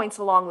checkpoints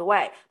along the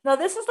way. Now,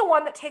 this is the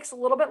one that takes a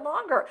little bit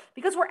longer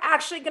because we're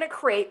actually going to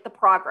create the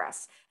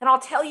progress. And I'll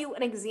tell you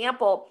an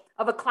example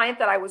of a client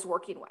that I was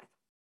working with.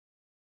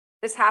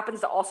 This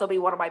happens to also be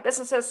one of my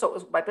businesses. So it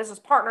was my business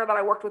partner that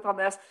I worked with on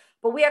this,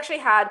 but we actually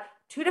had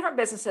 2 different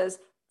businesses.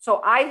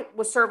 So I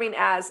was serving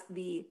as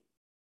the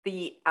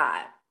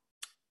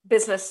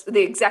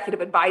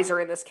executive advisor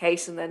in this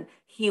case, and then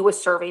he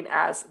was serving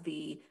as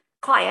the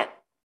client.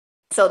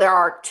 So there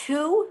are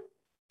 2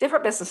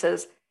 different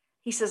businesses.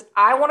 He says,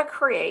 I want to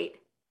create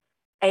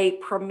a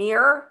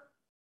premier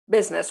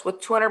business with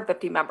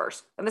 250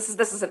 members. And this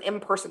is an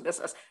in-person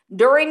business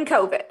during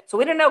COVID. So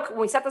we didn't know,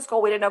 when we set this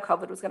goal, we didn't know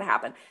COVID was going to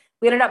happen.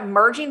 We ended up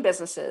merging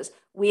businesses.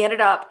 We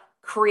ended up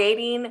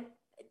creating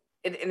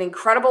an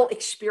incredible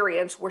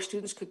experience where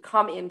students could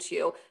come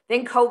into.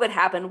 Then COVID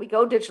happened. We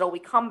go digital. We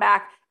come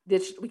back.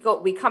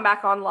 We come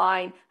back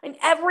online. And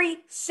every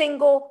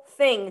single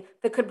thing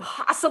that could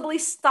possibly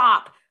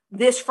stop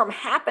this from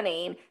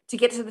happening to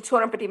get to the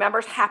 250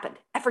 members happened.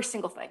 Every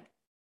single thing.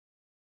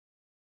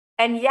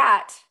 And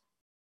yet,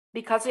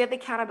 because we had the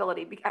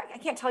accountability, I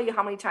can't tell you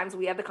how many times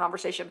we had the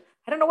conversation,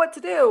 I don't know what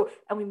to do,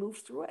 and we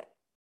moved through it.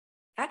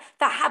 Okay?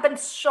 That happened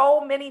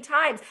so many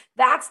times.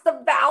 That's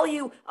the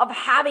value of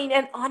having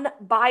an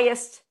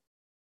unbiased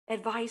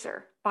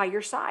advisor by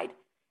your side.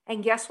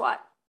 And guess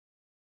what?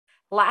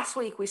 Last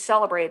week, we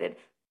celebrated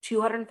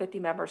 250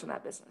 members in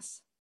that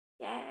business.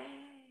 Yay.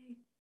 It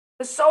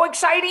was so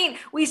exciting.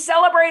 We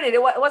celebrated.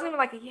 It wasn't even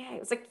like a yay. It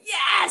was like,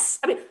 yes.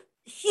 I mean,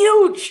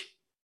 huge.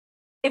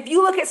 If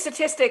you look at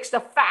statistics, the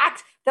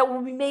fact that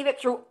we made it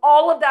through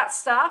all of that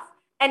stuff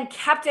and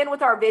kept in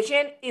with our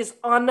vision is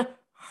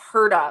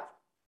unheard of.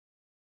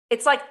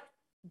 It's like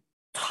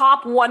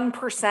top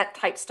 1%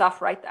 type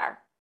stuff right there.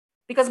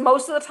 Because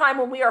most of the time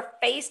when we are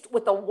faced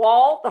with the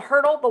wall, the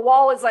hurdle, the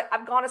wall is like,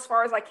 I've gone as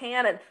far as I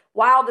can. And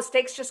wow, the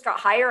stakes just got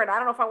higher and I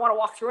don't know if I want to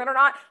walk through it or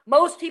not.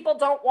 Most people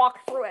don't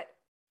walk through it.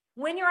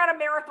 When you're at a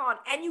marathon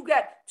and you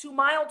get to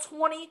mile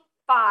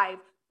 25,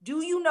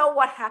 do you know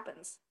what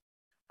happens?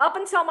 Up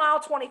until mile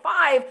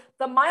 25,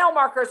 the mile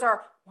markers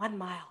are 1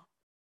 mile,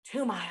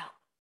 2 mile,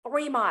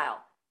 3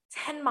 mile,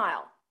 10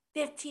 mile,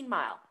 15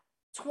 mile,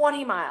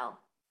 20 mile,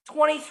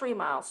 23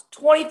 miles,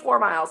 24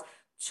 miles,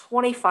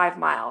 25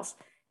 miles.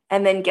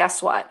 And then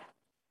guess what?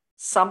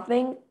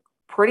 Something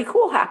pretty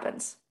cool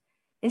happens.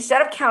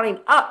 Instead of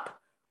counting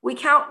up, we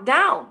count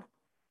down.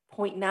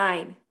 0.9,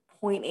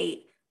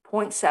 0.8,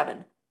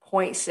 0.7,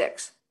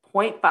 0.6,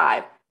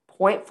 0.5,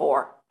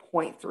 0.4,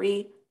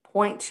 0.3,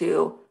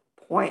 0.2,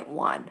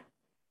 0.1.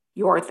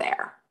 You're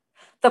there.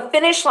 The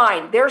finish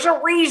line, there's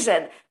a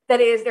reason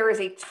there is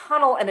a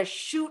tunnel and a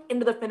chute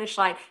into the finish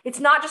line.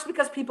 It's not just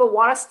because people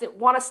want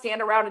to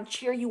stand around and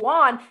cheer you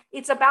on.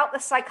 It's about the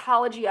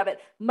psychology of it.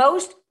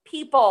 Most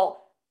people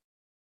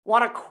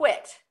want to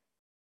quit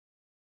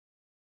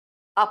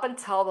up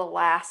until the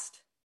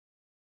last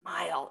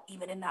mile.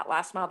 Even in that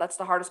last mile, that's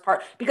the hardest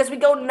part because we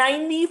go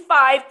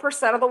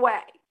 95% of the way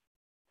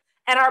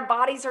and our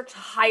bodies are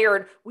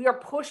tired. We are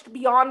pushed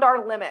beyond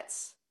our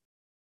limits.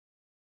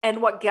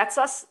 And what gets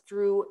us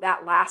through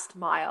that last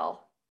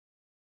mile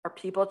are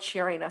people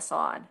cheering us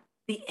on.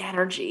 The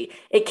energy,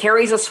 it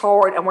carries us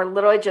forward and we're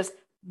literally just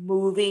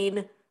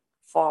moving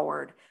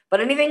forward.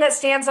 But anything that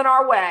stands in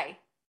our way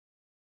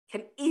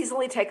can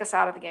easily take us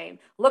out of the game.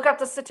 Look up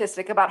the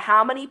statistic about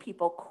how many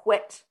people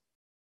quit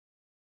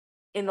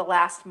in the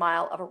last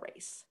mile of a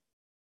race.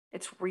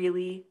 It's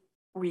really,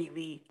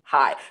 really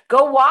high.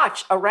 Go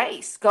watch a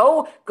race.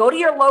 Go to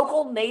your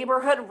local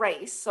neighborhood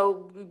race.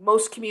 So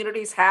most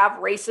communities have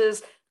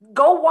races.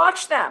 Go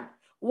watch them.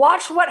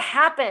 Watch what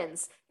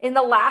happens in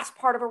the last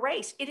part of a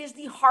race. It is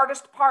the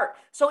hardest part.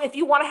 So if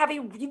you want to have a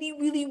really,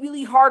 really,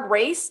 really hard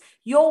race,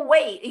 you'll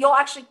wait. You'll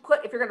actually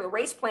put, if you're going to be a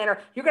race planner,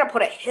 you're going to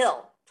put a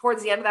hill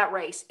towards the end of that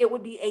race. It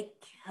would be a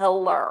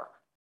killer.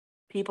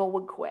 People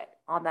would quit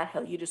on that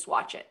hill. You just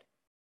watch it.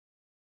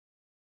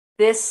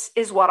 This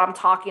is what I'm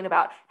talking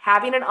about.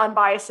 Having an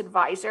unbiased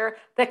advisor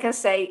that can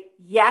say,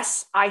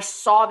 yes, I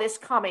saw this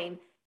coming,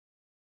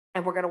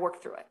 and we're going to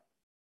work through it.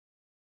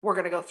 We're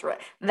going to go through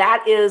it.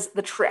 That is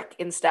the trick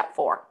in step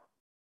 4.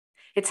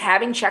 It's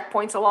having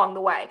checkpoints along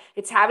the way.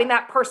 It's having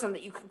that person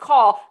that you can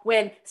call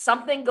when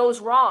something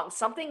goes wrong,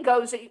 something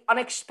goes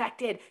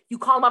unexpected. You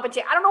call them up and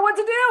say, I don't know what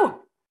to do.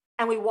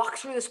 And we walk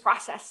through this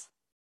process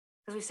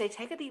because we say,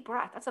 take a deep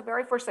breath. That's the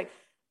very first thing.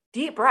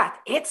 Deep breath.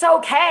 It's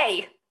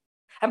okay.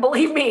 And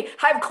believe me,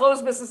 I've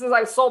closed businesses,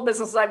 I've sold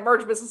businesses, I've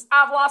merged businesses,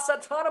 I've lost a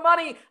ton of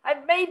money,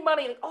 I've made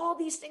money. All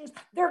these things,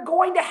 they're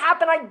going to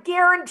happen. I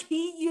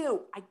guarantee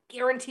you.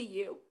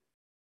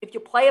 If you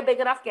play a big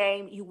enough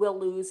game, you will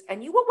lose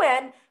and you will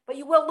win, but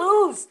you will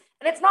lose.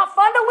 And it's not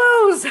fun to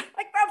lose.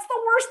 Like, that's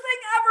the worst thing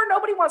ever.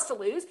 Nobody wants to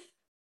lose.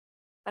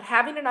 But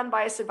having an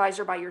unbiased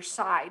advisor by your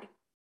side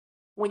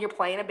when you're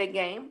playing a big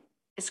game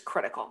is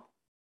critical.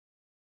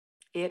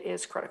 It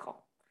is critical.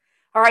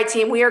 All right,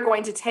 team, we are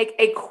going to take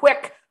a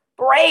quick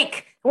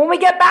break. When we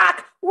get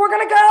back, we're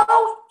going to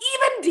go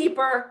even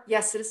deeper.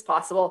 Yes, it is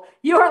possible.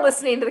 You are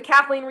listening to the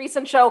Kathleen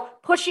Riessen Show,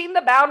 pushing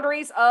the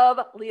boundaries of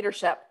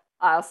leadership.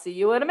 I'll see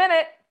you in a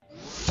minute.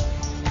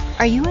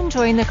 Are you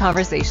enjoying the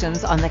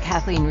conversations on the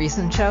Kathleen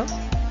Riessen Show?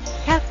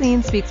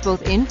 Kathleen speaks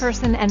both in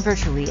person and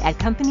virtually at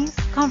companies,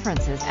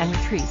 conferences, and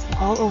retreats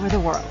all over the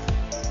world.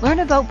 Learn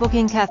about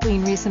booking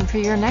Kathleen Riessen for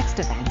your next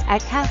event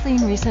at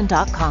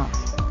KathleenRiessen.com.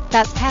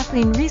 That's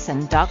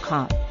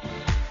KathleenRiessen.com.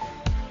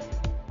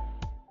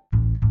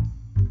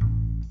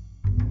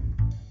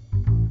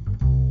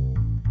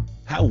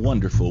 How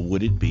wonderful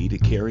would it be to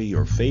carry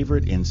your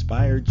favorite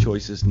Inspired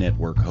Choices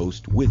Network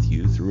host with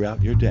you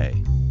throughout your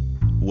day?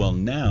 Well,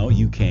 now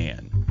you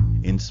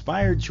can.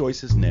 Inspired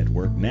Choices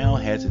Network now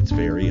has its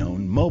very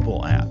own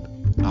mobile app.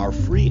 Our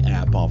free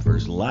app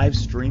offers live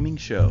streaming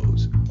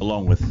shows,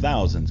 along with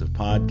thousands of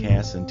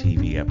podcasts and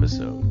TV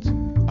episodes.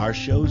 Our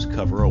shows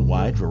cover a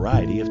wide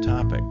variety of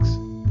topics.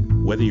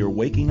 Whether you're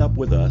waking up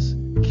with us,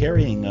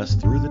 carrying us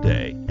through the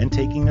day, and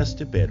taking us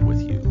to bed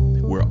with you,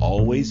 we're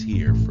always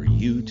here for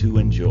you to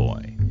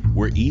enjoy.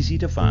 We're easy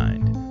to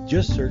find.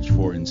 Just search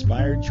for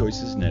Inspired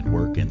Choices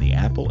Network in the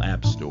Apple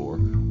App Store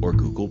or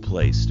Google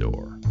Play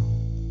Store.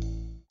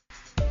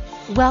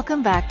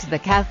 Welcome back to the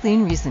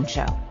Kathleen Riessen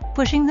Show,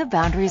 pushing the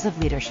boundaries of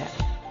leadership.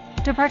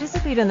 To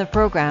participate in the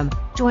program,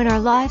 join our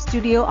live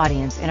studio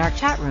audience in our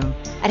chat room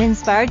at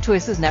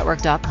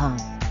inspiredchoicesnetwork.com.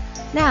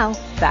 Now,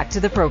 back to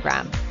the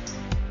program.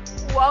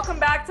 Welcome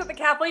back to the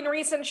Kathleen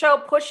Reason Show,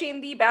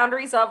 pushing the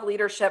boundaries of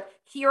leadership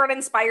here on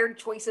Inspired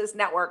Choices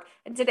Network.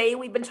 And today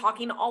we've been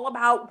talking all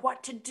about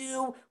what to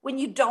do when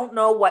you don't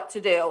know what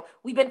to do.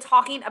 We've been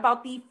talking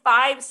about the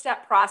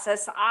 5-step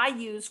process I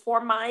use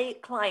for my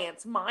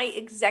clients, my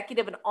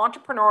executive and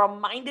entrepreneurial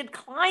minded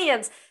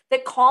clients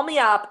that call me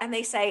up and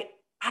they say,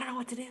 I don't know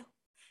what to do.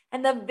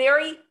 And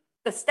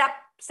the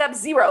step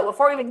 0,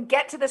 before we even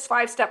get to this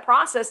 5-step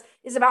process,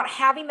 is about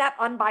having that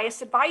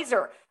unbiased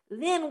advisor.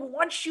 Then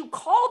once you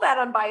call that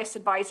unbiased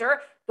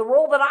advisor, the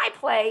role that I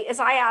play is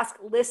I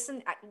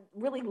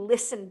really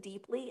listen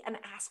deeply and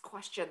ask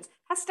questions.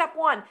 That's step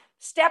 1.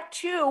 Step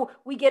 2,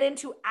 we get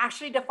into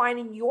actually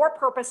defining your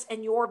purpose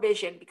and your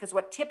vision, because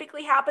what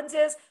typically happens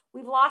is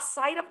we've lost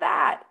sight of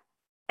that.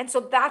 And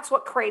so that's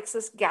what creates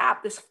this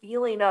gap, this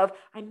feeling of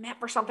I'm meant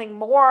for something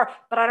more,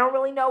 but I don't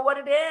really know what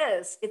it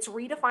is. It's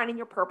redefining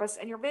your purpose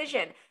and your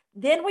vision.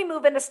 Then we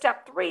move into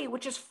step 3,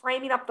 which is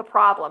framing up the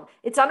problem.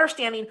 It's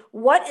understanding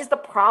what is the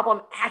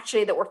problem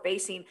actually that we're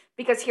facing.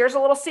 Because here's a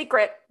little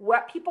secret,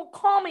 what people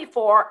call me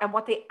for and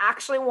what they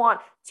actually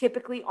want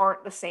typically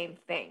aren't the same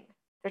thing.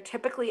 They're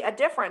typically a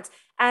difference.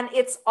 And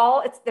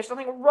there's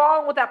nothing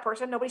wrong with that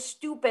person. Nobody's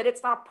stupid.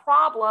 It's not a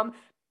problem.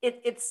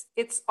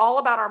 It's all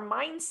about our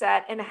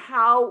mindset and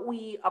how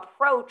we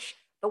approach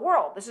the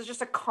world. This is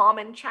just a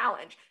common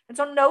challenge. And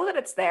so know that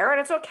it's there and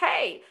it's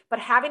okay. But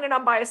having an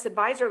unbiased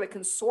advisor that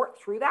can sort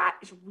through that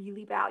is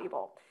really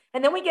valuable.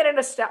 And then we get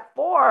into step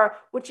 4,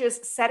 which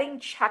is setting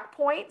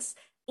checkpoints.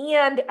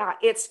 And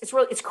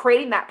it's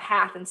creating that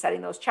path and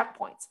setting those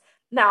checkpoints.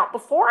 Now,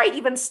 before I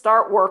even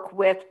start work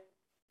with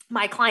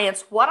my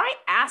clients, what I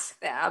ask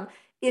them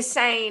is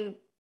saying,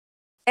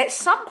 at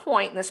some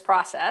point in this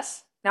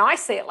process, now I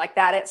say it like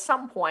that, at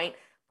some point,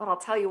 but I'll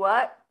tell you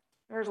what,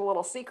 there's a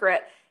little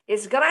secret.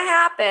 It's going to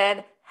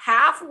happen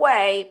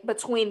halfway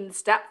between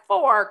step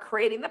 4,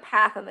 creating the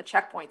path, and the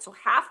checkpoint. So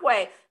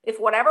halfway, if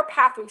whatever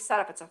path we set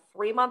up, it's a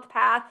 3-month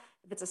path,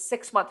 if it's a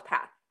 6-month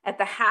path, at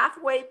the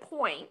halfway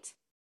point,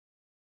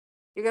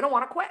 you're going to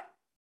want to quit.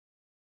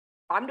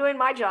 I'm doing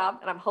my job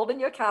and I'm holding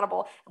you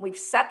accountable, and we've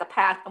set the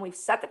path and we've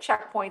set the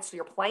checkpoints. So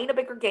you're playing a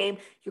bigger game.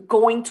 You're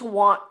going to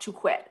want to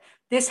quit.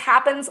 This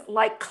happens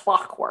like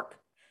clockwork.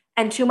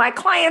 And to my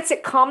clients,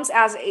 it comes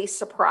as a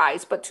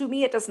surprise, but to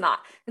me, it does not.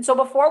 And so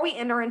before we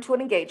enter into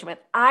an engagement,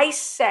 I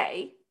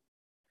say,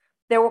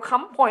 there will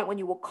come a point when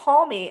you will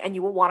call me and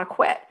you will want to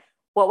quit.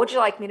 What would you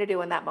like me to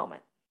do in that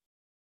moment?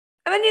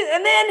 And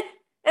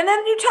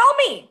then you tell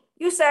me.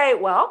 You say,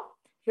 well,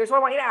 here's what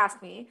I want you to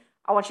ask me.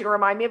 I want you to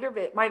remind me of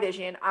my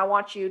vision. I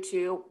want you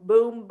to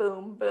boom,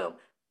 boom, boom.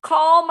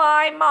 Call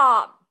my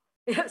mom.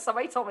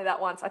 Somebody told me that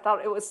once. I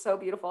thought it was so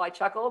beautiful. I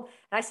chuckled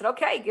and I said,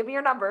 okay, give me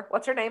your number.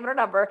 What's her name and her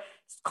number?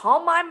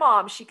 Call my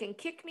mom. She can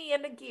kick me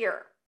into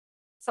gear.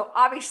 So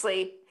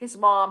obviously his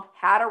mom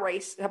had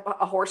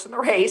a horse in the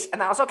race, and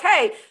that was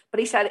okay.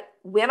 But he said,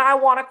 when I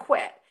want to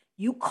quit,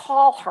 you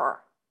call her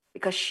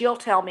because she'll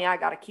tell me I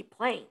got to keep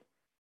playing.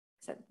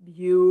 I said,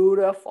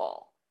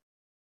 beautiful.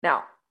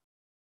 Now,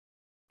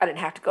 I didn't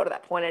have to go to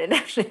that point. I didn't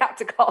actually have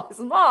to call his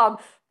mom,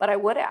 but I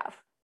would have.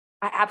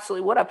 I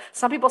absolutely would have.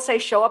 Some people say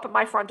show up at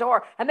my front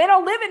door, and they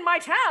don't live in my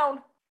town,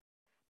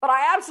 but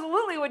I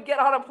absolutely would get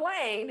on a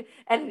plane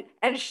and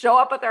show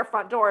up at their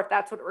front door if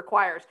that's what it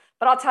requires.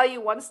 But I'll tell you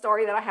one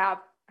story that I had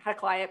a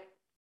client.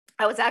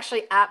 I was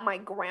actually at my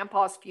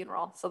grandpa's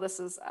funeral. So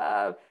this is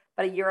about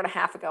a year and a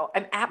half ago.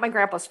 I'm at my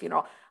grandpa's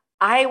funeral.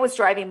 I was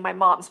driving my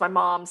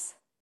mom's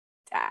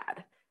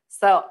dad.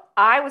 So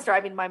I was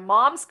driving my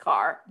mom's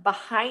car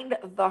behind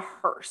the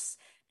hearse.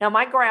 Now,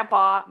 my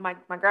grandma and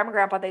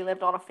grandpa, they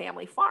lived on a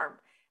family farm.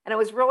 And it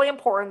was really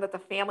important that the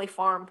family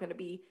farm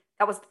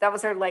that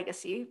was their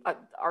legacy,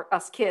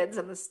 us kids,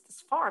 and this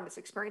farm, this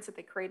experience that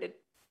they created.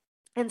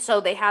 And so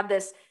they had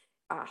this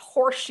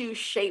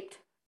horseshoe-shaped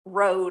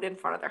road in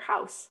front of their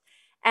house.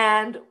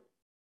 And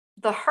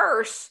the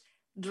hearse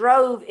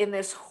drove in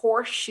this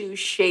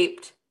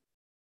horseshoe-shaped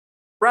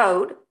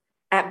road,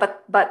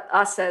 but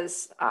us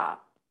as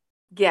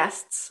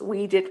guests,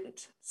 we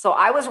didn't. So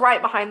I was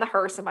right behind the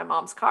hearse in my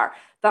mom's car.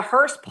 The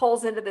hearse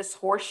pulls into this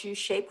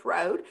horseshoe-shaped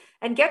road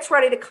and gets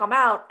ready to come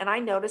out, and I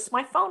notice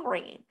my phone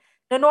ringing.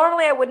 Now,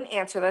 normally I wouldn't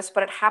answer this,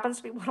 but it happens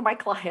to be one of my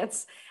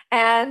clients,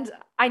 and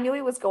I knew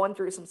he was going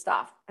through some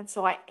stuff, and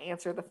so I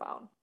answered the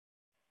phone.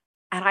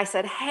 And I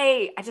said,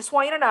 hey, I just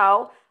want you to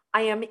know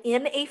I am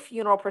in a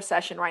funeral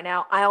procession right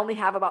now. I only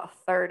have about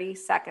 30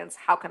 seconds.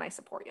 How can I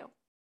support you?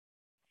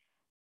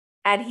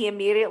 And he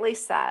immediately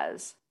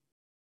says,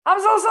 I'm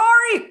so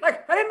sorry.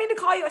 Like, I didn't mean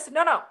to call you. I said,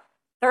 no,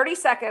 30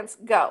 seconds,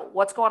 go.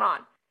 What's going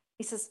on?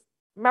 He says,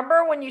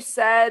 remember when you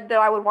said that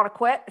I would want to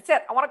quit? That's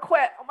it. I want to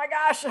quit. Oh my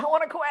gosh, I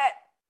want to quit.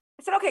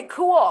 I said, okay,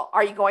 cool.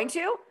 Are you going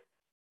to?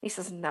 He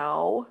says,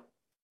 no.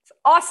 It's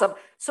awesome.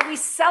 So we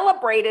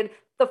celebrated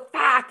the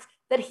fact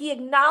that he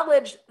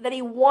acknowledged that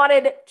he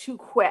wanted to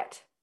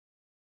quit.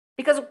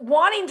 because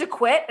wanting to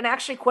quit and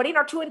actually quitting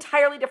are two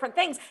entirely different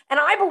things.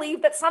 And I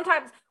believe that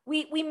sometimes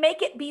we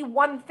make it be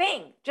one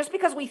thing. Just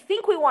because we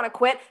think we want to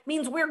quit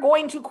means we're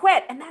going to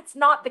quit. And that's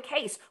not the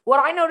case. What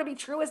I know to be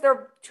true is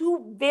they're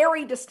two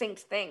very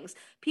distinct things.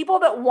 People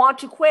that want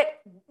to quit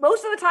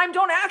most of the time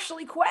don't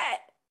actually quit,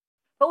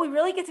 but we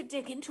really get to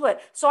dig into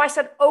it. So I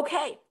said,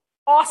 okay,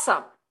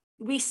 awesome.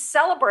 We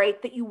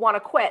celebrate that you want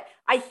to quit.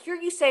 I hear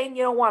you saying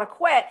you don't want to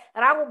quit,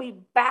 and I will be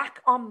back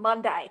on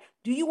Monday.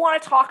 Do you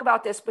want to talk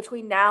about this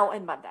between now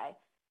and Monday?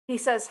 He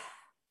says,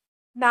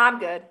 no, I'm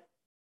good. I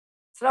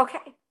said,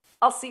 okay,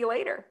 I'll see you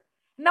later.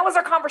 And that was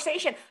our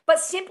conversation. But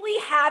simply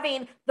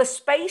having the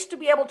space to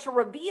be able to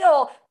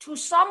reveal to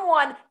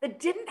someone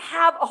that didn't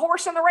have a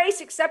horse in the race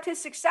except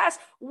his success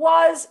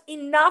was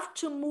enough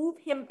to move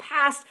him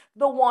past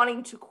the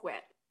wanting to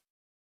quit.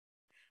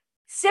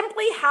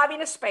 Simply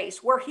having a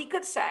space where he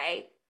could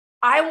say,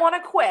 I want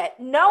to quit,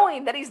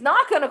 knowing that he's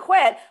not going to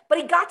quit, but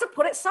he got to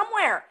put it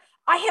somewhere.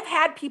 I have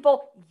had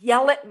people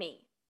yell at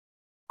me,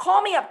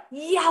 call me up,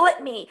 yell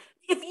at me.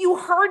 If you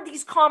heard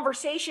these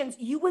conversations,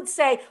 you would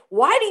say,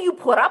 why do you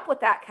put up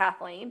with that,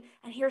 Kathleen?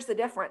 And here's the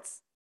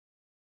difference.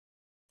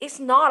 It's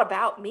not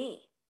about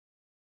me.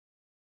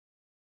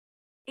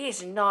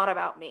 It's not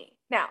about me.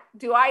 Now,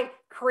 do I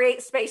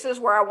create spaces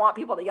where I want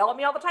people to yell at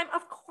me all the time?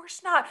 Of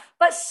course not.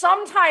 But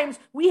sometimes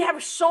we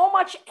have so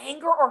much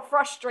anger or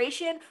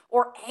frustration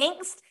or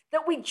angst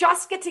that we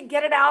just get to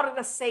get it out in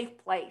a safe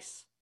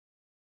place.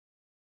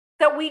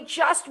 That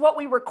what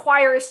we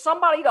require is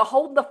somebody to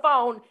hold the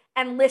phone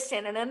and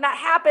listen. And then that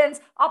happens,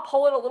 I'll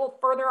pull it a little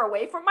further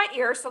away from my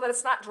ear so that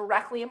it's not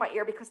directly in my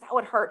ear because that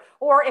would hurt.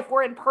 Or if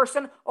we're in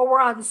person or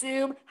we're on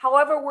Zoom,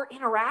 however we're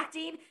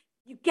interacting,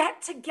 you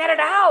get to get it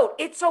out.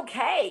 It's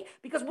okay.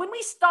 Because when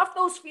we stuff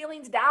those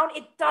feelings down,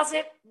 it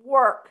doesn't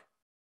work.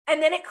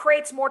 And then it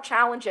creates more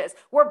challenges.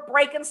 We're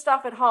breaking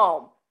stuff at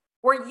home.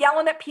 We're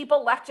yelling at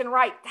people left and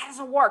right. That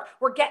doesn't work.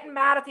 We're getting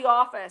mad at the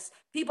office.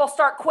 People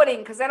start quitting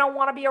because they don't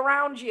want to be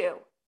around you.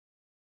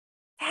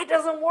 That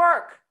doesn't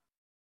work.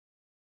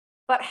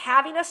 But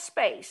having a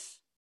space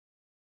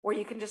where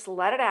you can just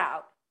let it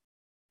out,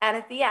 and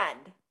at the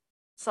end,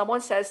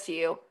 someone says to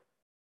you,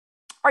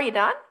 are you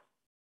done?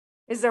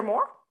 Is there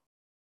more?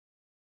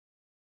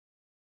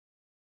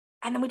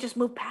 And then we just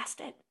move past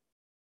it.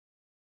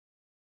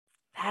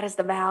 That is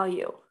the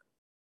value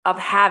of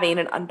having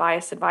an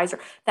unbiased advisor.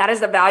 That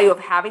is the value of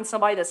having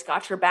somebody that's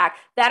got your back.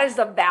 That is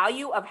the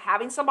value of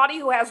having somebody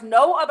who has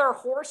no other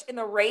horse in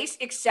the race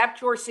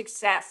except your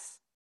success.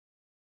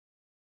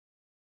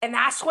 And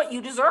that's what you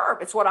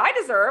deserve. It's what I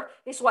deserve.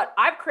 It's what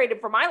I've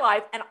created for my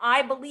life. And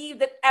I believe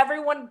that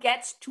everyone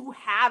gets to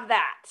have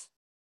that.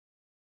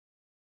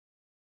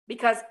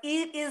 Because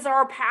it is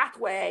our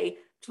pathway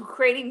to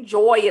creating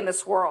joy in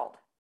this world.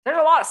 There's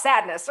a lot of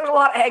sadness. There's a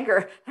lot of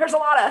anger. There's a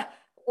lot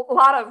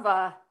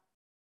of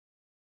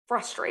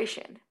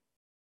frustration.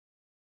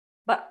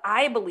 But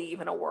I believe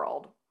in a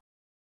world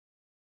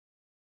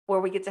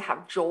where we get to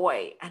have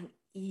joy and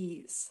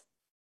ease.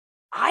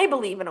 I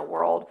believe in a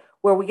world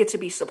where we get to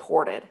be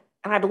supported.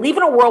 And I believe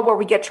in a world where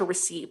we get to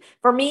receive.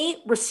 For me,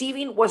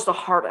 receiving was the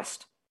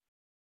hardest,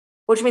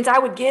 which means I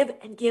would give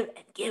and give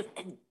and give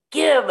and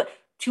give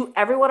to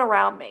everyone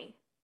around me.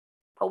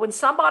 But when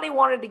somebody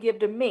wanted to give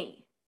to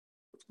me,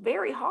 it's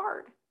very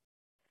hard.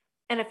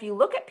 And if you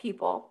look at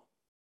people,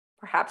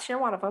 perhaps you're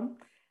one of them,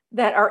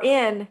 that are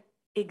in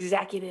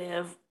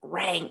executive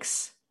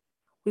ranks,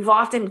 we've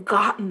often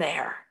gotten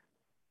there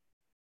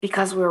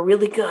because we're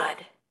really good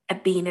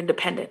at being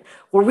independent.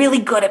 We're really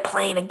good at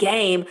playing a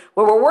game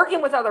where we're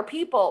working with other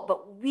people,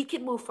 but we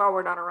can move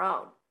forward on our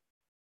own.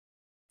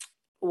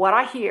 What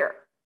I hear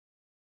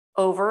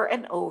over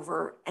and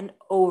over and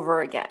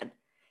over again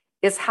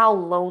is how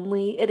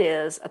lonely it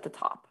is at the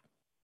top.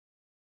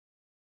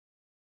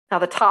 Now,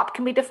 the top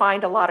can be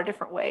defined a lot of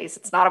different ways.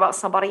 It's not about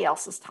somebody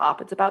else's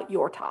top. It's about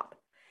your top.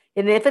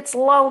 And if it's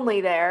lonely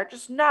there,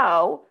 just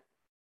know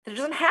that it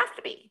doesn't have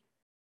to be.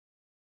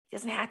 It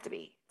doesn't have to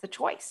be. It's a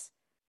choice.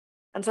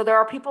 And so there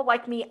are people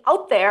like me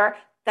out there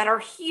that are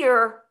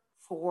here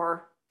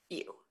for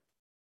you.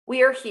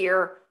 We are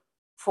here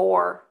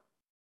for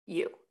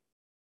you.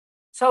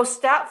 So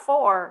step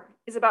 4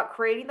 is about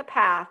creating the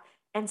path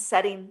and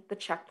setting the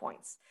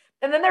checkpoints.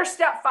 And then there's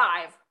step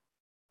 5,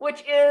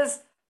 which is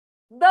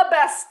the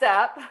best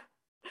step.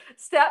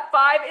 Step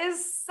 5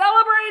 is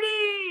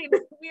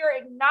celebrating. We are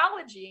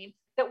acknowledging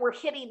that we're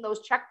hitting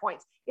those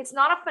checkpoints. It's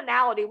not a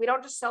finality. We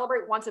don't just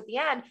celebrate once at the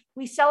end.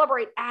 We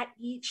celebrate at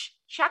each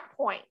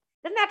checkpoint.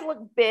 It doesn't have to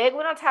look big.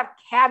 We don't have to have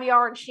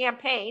caviar and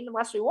champagne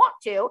unless we want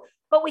to,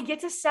 but we get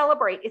to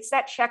celebrate. It's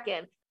that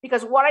check-in.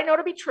 Because what I know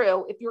to be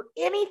true, if you're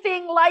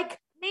anything like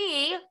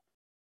me,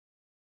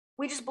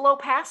 we just blow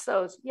past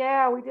those.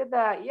 Yeah, we did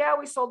that. Yeah,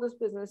 we sold this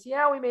business.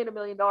 Yeah, we made $1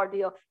 million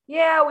deal.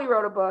 Yeah, we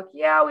wrote a book.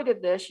 Yeah, we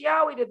did this.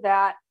 Yeah, we did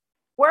that.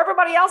 Where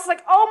everybody else is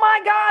like, oh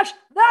my gosh,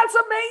 that's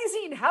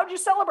amazing. How'd you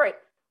celebrate?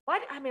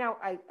 What? I mean,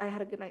 I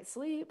had a good night's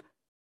sleep.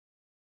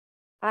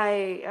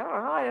 I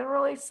don't know. I didn't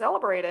really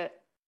celebrate it.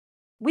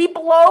 We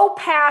blow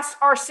past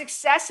our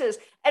successes.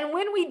 And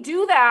when we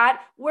do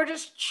that, we're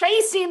just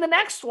chasing the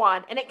next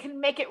one. And it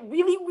can make it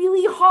really,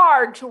 really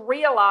hard to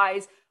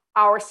realize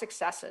our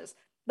successes.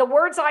 The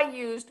words I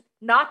used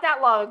not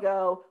that long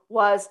ago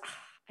was,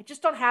 I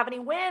just don't have any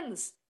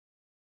wins.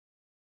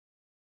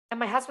 And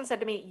my husband said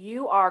to me,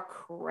 you are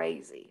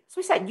crazy. So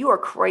he said, you are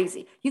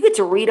crazy. You get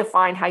to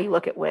redefine how you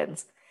look at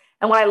wins.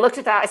 And when I looked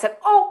at that, I said,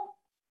 oh,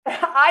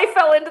 I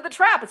fell into the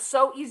trap. It's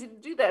so easy to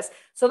do this.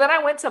 So then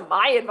I went to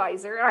my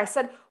advisor and I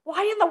said,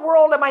 why in the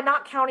world am I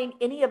not counting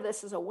any of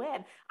this as a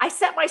win? I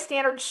set my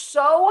standards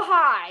so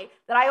high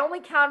that I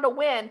only counted a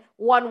win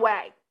one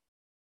way.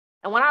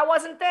 And when I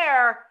wasn't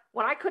there,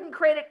 when I couldn't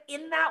create it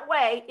in that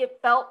way, it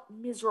felt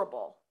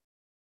miserable.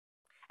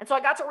 And so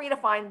I got to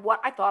redefine what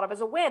I thought of as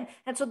a win.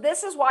 And so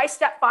this is why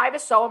step 5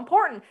 is so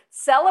important.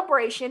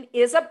 Celebration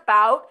is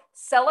about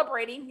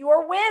celebrating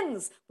your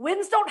wins.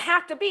 Wins don't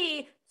have to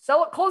be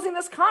closing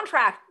this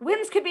contract.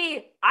 Wins could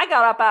be, I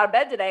got up out of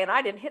bed today and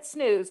I didn't hit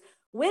snooze.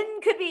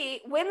 Wins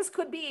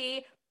could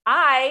be,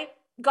 I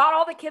got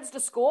all the kids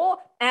to school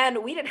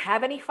and we didn't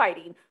have any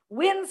fighting.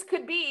 Wins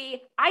could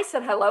be, I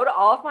said hello to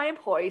all of my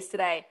employees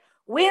today.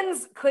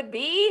 Wins could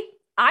be,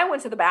 I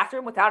went to the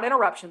bathroom without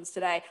interruptions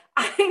today.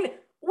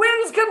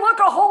 Wins can look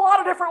a whole lot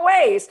of different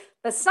ways,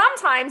 but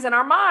sometimes in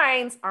our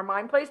minds, our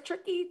mind plays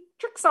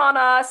tricks on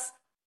us.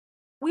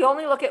 We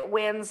only look at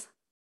wins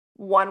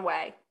one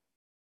way.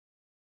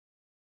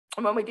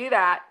 And when we do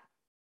that,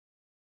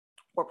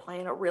 we're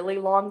playing a really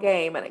long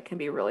game and it can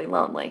be really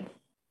lonely.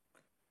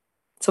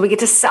 So we get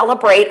to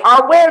celebrate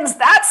our wins.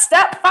 That's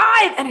step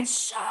 5, and it's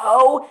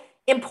so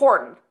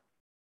important.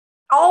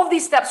 All of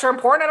these steps are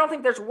important. I don't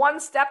think there's one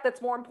step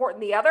that's more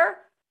important than the other,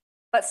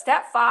 but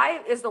step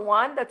 5 is the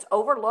one that's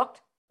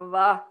overlooked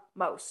the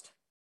most.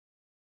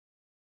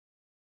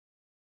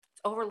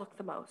 It's overlooked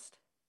the most.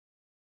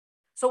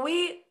 So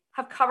we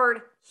have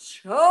covered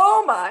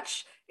so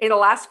much in the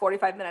last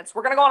 45 minutes.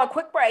 We're going to go on a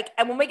quick break.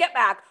 And when we get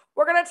back,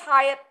 we're going to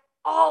tie it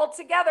all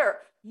together.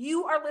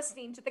 You are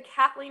listening to the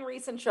Kathleen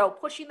Riessen Show,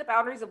 pushing the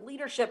boundaries of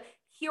leadership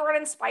here on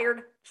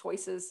Inspired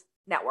Choices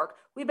Network.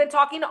 We've been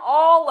talking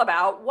all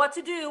about what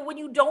to do when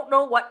you don't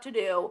know what to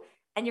do.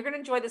 And you're going to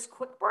enjoy this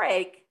quick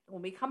break.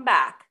 When we come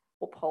back,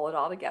 we'll pull it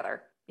all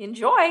together.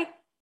 Enjoy.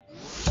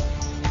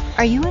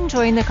 Are you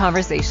enjoying the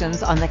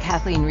conversations on the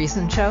Kathleen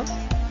Riessen Show?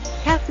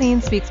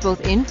 Kathleen speaks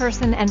both in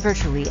person and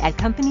virtually at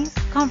companies,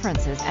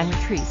 conferences, and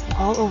retreats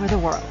all over the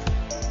world.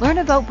 Learn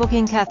about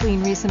booking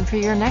Kathleen Riessen for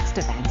your next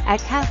event at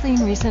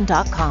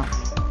KathleenRiessen.com.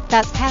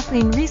 That's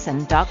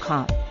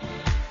KathleenRiessen.com.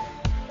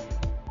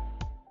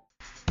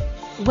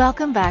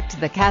 Welcome back to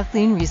the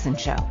Kathleen Riessen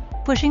Show,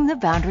 pushing the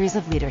boundaries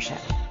of leadership.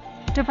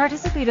 To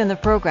participate in the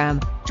program,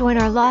 join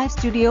our live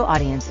studio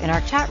audience in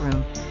our chat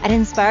room at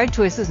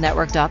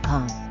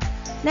InspiredChoicesNetwork.com.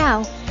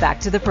 Now, back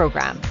to the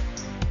program.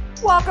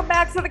 Welcome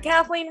back to the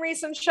Kathleen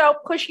Riessen Show,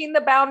 pushing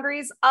the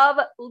boundaries of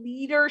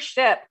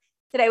leadership.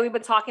 Today, we've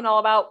been talking all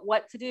about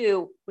what to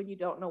do when you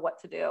don't know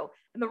what to do.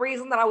 And the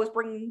reason that I was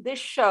bringing this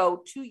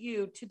show to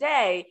you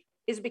today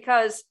is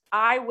because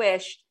I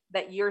wished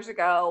that years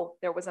ago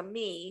there was a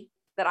me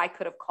that I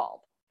could have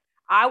called.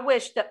 I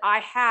wish that I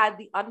had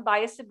the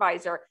unbiased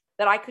advisor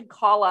that I could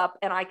call up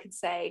and I could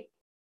say,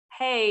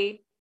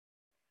 hey,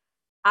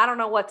 I don't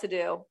know what to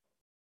do.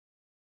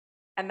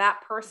 And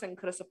that person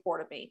could have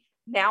supported me.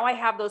 Now I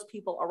have those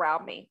people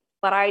around me,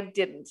 but I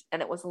didn't.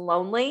 And it was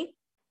lonely.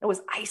 It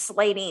was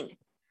isolating.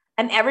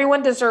 And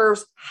everyone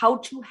deserves how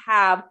to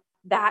have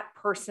that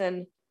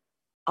person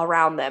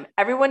around them.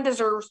 Everyone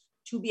deserves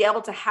to be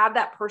able to have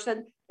that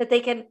person that they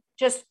can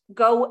just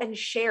go and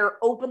share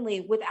openly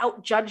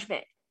without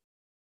judgment.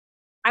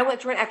 I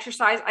went through an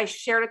exercise. I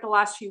shared it the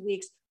last few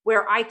weeks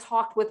where I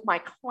talked with my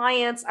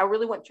clients. I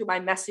really went through my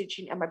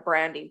messaging and my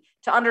branding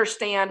to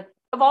understand,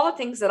 of all the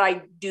things that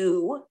I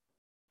do,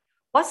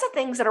 what's the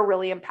things that are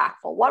really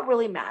impactful? What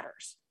really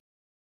matters?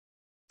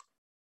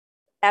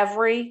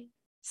 Every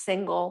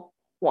single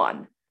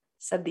one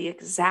said the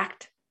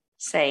exact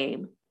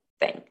same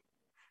thing.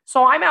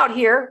 So I'm out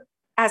here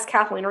as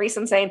Kathleen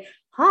Riessen saying,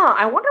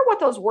 I wonder what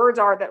those words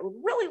are that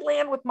really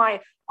land with my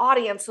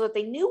audience so that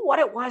they knew what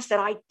it was that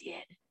I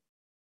did.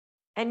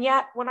 And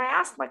yet when I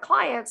asked my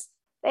clients,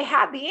 they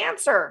had the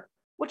answer,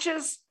 which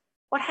is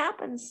what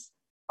happens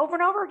over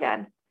and over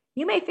again.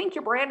 You may think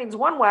your branding's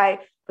one way,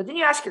 but then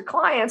you ask your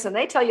clients and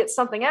they tell you it's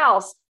something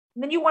else.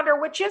 And then you wonder,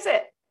 which is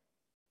it?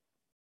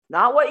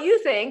 Not what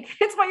you think,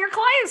 it's what your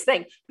clients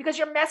think, because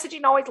your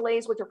messaging always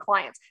lays with your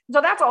clients. And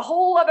so that's a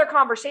whole other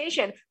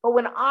conversation. But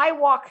when I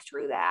walk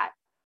through that,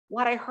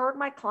 what I heard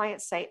my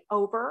clients say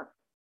over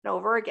and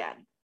over again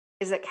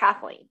is that,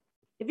 Kathleen,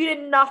 if you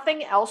did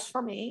nothing else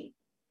for me,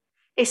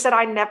 they said,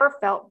 I never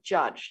felt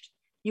judged.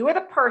 You were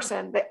the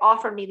person that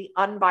offered me the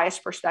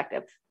unbiased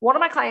perspective. One of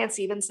my clients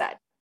even said,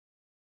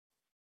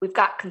 we've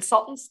got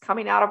consultants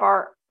coming out of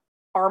our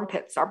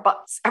armpits, our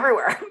butts,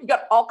 everywhere. We've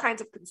got all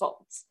kinds of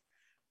consultants.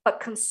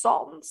 But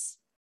consultants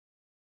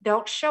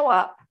don't show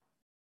up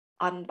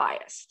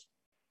unbiased.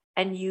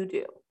 And you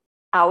do.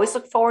 I always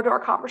look forward to our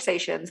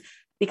conversations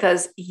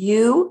because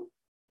you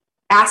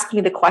Ask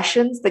me the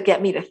questions that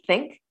get me to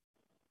think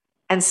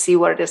and see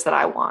what it is that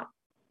I want.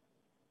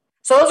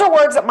 So those are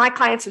words that my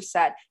clients have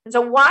said. And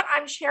so what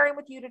I'm sharing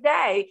with you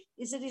today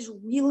is it is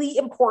really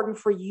important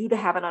for you to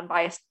have an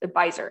unbiased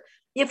advisor.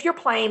 If you're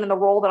playing in the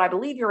role that I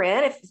believe you're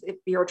in, if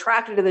you're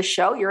attracted to this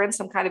show, you're in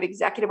some kind of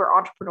executive or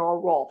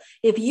entrepreneurial role.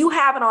 If you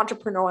have an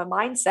entrepreneurial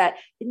mindset,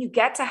 then you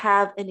get to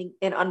have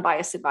an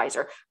unbiased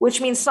advisor, which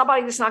means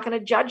somebody that's not going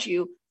to judge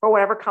you for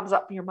whatever comes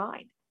up in your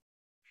mind.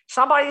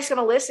 Somebody's going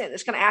to listen.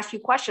 It's going to ask you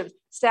questions.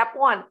 Step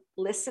one,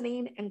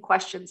 listening and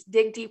questions.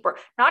 Dig deeper.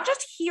 Not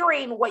just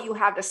hearing what you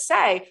have to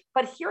say,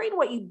 but hearing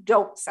what you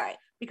don't say,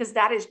 because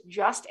that is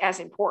just as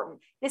important.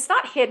 It's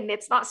not hidden.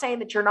 It's not saying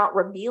that you're not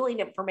revealing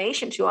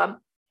information to them.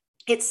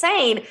 It's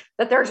saying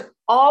that there's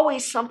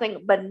always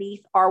something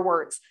beneath our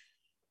words.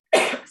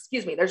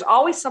 Excuse me. There's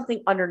always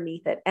something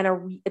underneath it.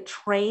 And a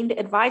trained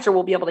advisor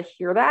will be able to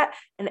hear that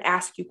and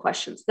ask you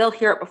questions. They'll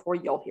hear it before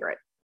you'll hear it.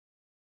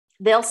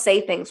 They'll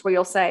say things where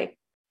you'll say,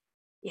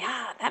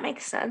 yeah, that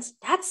makes sense.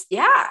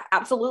 Yeah,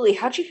 absolutely.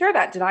 How'd you hear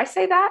that? Did I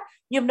say that?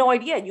 You have no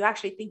idea. And you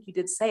actually think you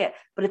did say it,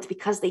 but it's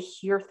because they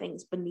hear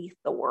things beneath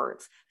the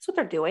words. That's what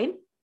they're doing.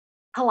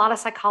 A lot of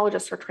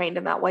psychologists are trained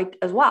in that way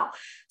as well.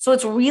 So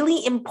it's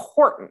really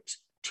important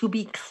to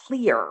be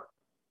clear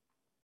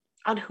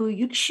on who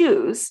you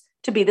choose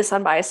to be this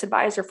unbiased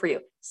advisor for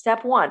you.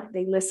 Step one,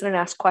 they listen and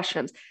ask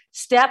questions.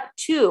 Step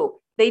two,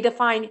 they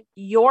define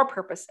your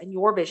purpose and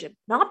your vision,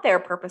 not their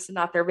purpose and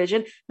not their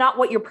vision, not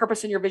what your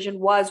purpose and your vision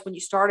was when you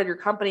started your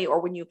company or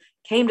when you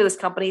came to this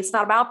company. It's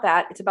not about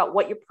that. It's about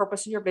what your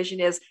purpose and your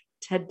vision is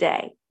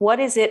today. What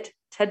is it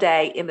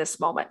today in this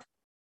moment?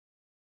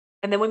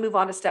 And then we move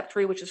on to step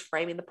three, which is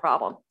framing the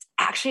problem.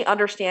 Actually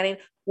understanding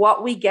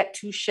what we get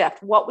to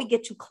shift, what we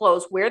get to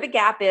close, where the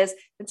gap is.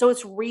 And so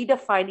it's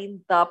redefining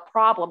the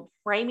problem,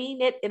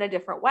 framing it in a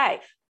different way.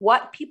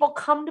 What people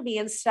come to me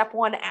in step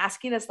one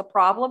asking as the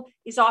problem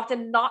is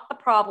often not the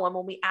problem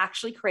when we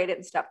actually create it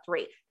in step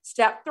three.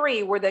 Step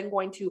three, we're then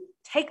going to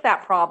take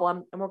that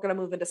problem and we're going to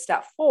move into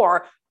step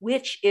four,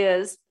 which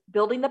is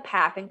building the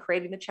path and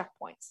creating the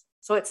checkpoints.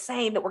 So it's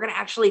saying that we're going to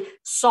actually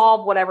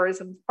solve whatever is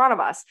in front of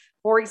us.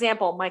 For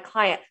example, my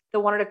client that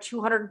wanted a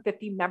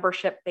 250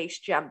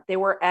 membership-based gym. They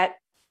were at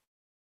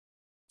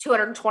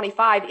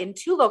 225 in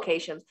 2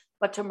 locations,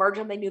 but to merge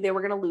them, they knew they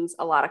were going to lose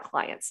a lot of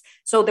clients.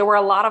 So there were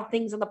a lot of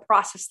things in the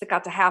process that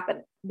got to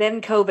happen. Then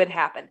COVID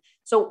happened.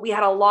 So we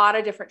had a lot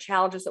of different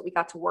challenges that we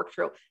got to work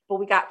through, but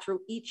we got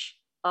through each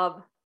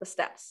of the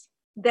steps.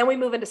 Then we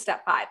move into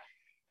step 5.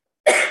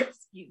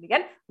 Excuse me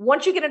again.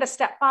 Once you get into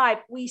step 5,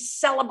 we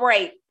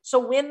celebrate. So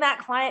when that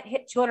client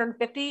hit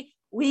 250,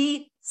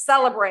 we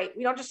celebrate.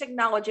 We don't just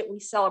acknowledge it, we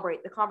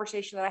celebrate. The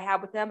conversation that I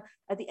had with them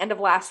at the end of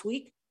last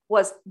week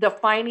was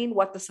defining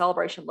what the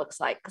celebration looks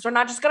like, because we're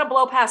not just going to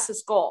blow past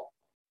this goal.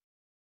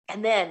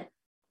 And then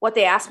what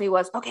they asked me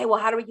was, okay, well,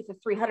 how do we get to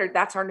 300?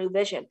 That's our new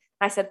vision. And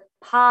I said,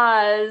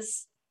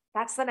 pause.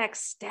 That's the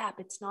next step.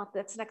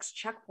 That's the next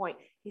checkpoint.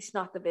 It's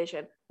not the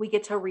vision. We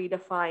get to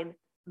redefine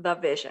the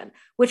vision,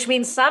 which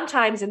means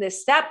sometimes in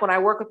this step, when I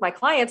work with my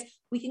clients,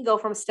 we can go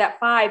from step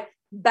 5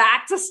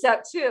 back to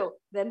step 2,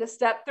 then to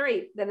step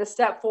 3, then to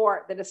step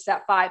 4, then to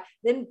step 5,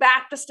 then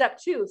back to step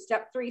 2,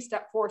 step 3,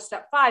 step 4,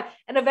 step 5.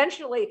 And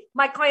eventually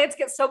my clients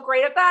get so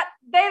great at that,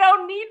 they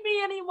don't need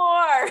me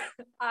anymore.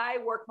 I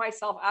work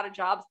myself out of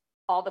jobs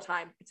all the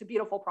time. It's a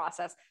beautiful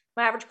process.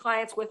 My average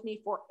client's with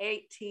me for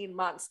 18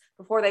 months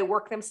before they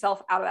work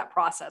themselves out of that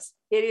process.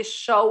 It is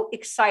so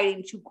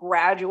exciting to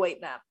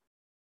graduate them.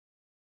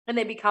 And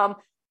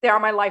they are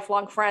my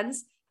lifelong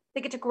friends.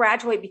 They get to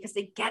graduate because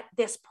they get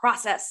this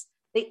process.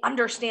 They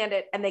understand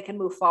it and they can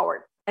move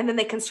forward. And then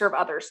they can serve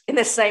others in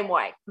the same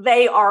way.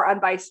 They are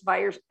unbiased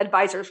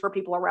advisors for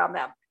people around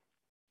them.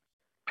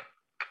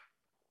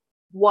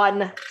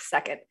 1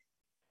 second.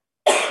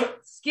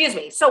 Excuse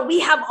me. So we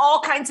have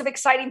all kinds of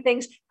exciting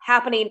things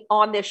happening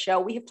on this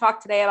show. We have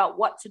talked today about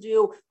what to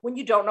do when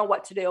you don't know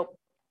what to do.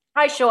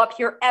 I show up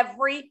here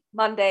every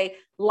Monday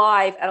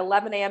live at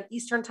 11 a.m.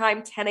 Eastern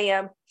Time, 10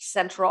 a.m.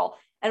 Central.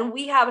 And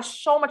we have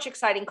so much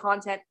exciting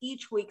content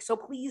each week. So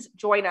please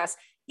join us.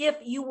 If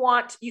you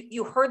want,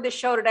 you heard this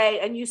show today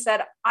and you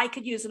said, I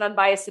could use an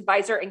unbiased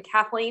advisor, and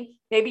Kathleen,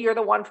 maybe you're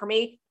the one for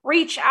me,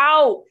 reach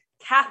out.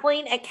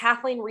 Kathleen at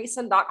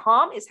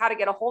KathleenReason.com is how to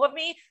get a hold of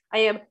me. I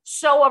am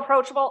so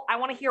approachable. I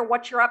want to hear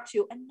what you're up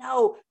to. And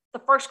no, the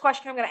first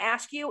question I'm going to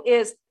ask you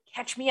is,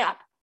 catch me up.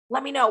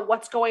 Let me know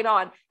what's going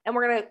on. And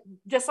we're going to,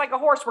 just like a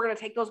horse, we're going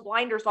to take those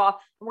blinders off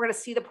and we're going to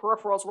see the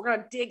peripherals. We're going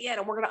to dig in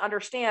and we're going to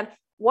understand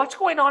what's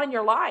going on in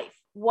your life.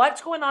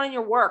 What's going on in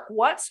your work?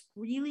 What's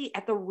really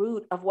at the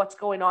root of what's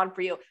going on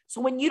for you?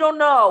 So when you don't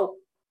know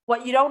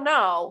what you don't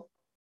know,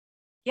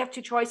 you have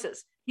 2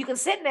 choices. You can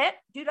sit in it,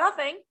 do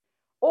nothing,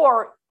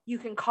 or you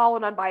can call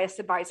an unbiased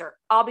advisor.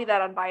 I'll be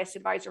that unbiased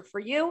advisor for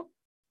you.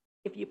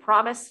 If you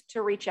promise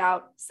to reach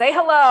out, say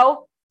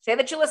hello, say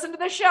that you listen to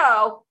the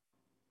show,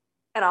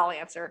 and I'll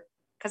answer,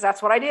 because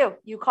that's what I do.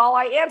 You call,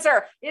 I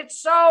answer. It's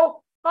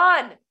so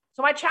fun.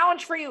 So my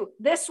challenge for you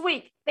this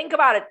week, think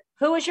about it.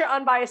 Who is your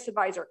unbiased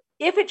advisor?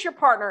 If it's your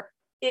partner,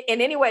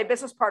 in any way,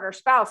 business partner,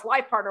 spouse,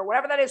 life partner,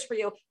 whatever that is for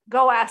you,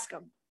 go ask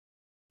them,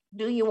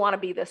 do you want to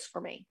be this for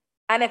me?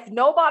 And if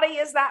nobody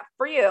is that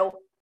for you,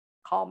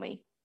 call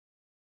me,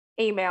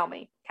 email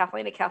me,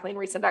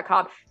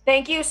 Kathleen@KathleenRiessen.com.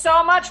 Thank you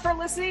so much for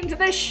listening to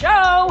this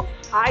show.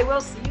 I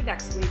will see you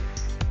next week.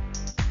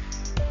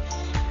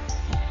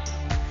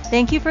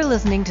 Thank you for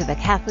listening to The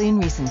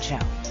Kathleen Riessen Show,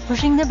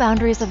 pushing the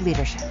boundaries of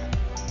leadership.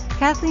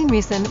 Kathleen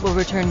Riessen will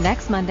return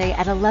next Monday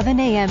at 11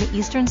 a.m.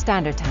 Eastern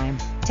Standard Time,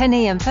 10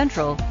 a.m.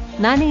 Central,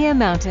 9 a.m.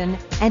 Mountain,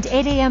 and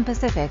 8 a.m.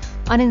 Pacific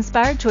on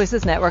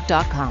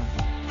InspiredChoicesNetwork.com.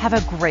 Have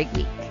a great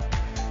week.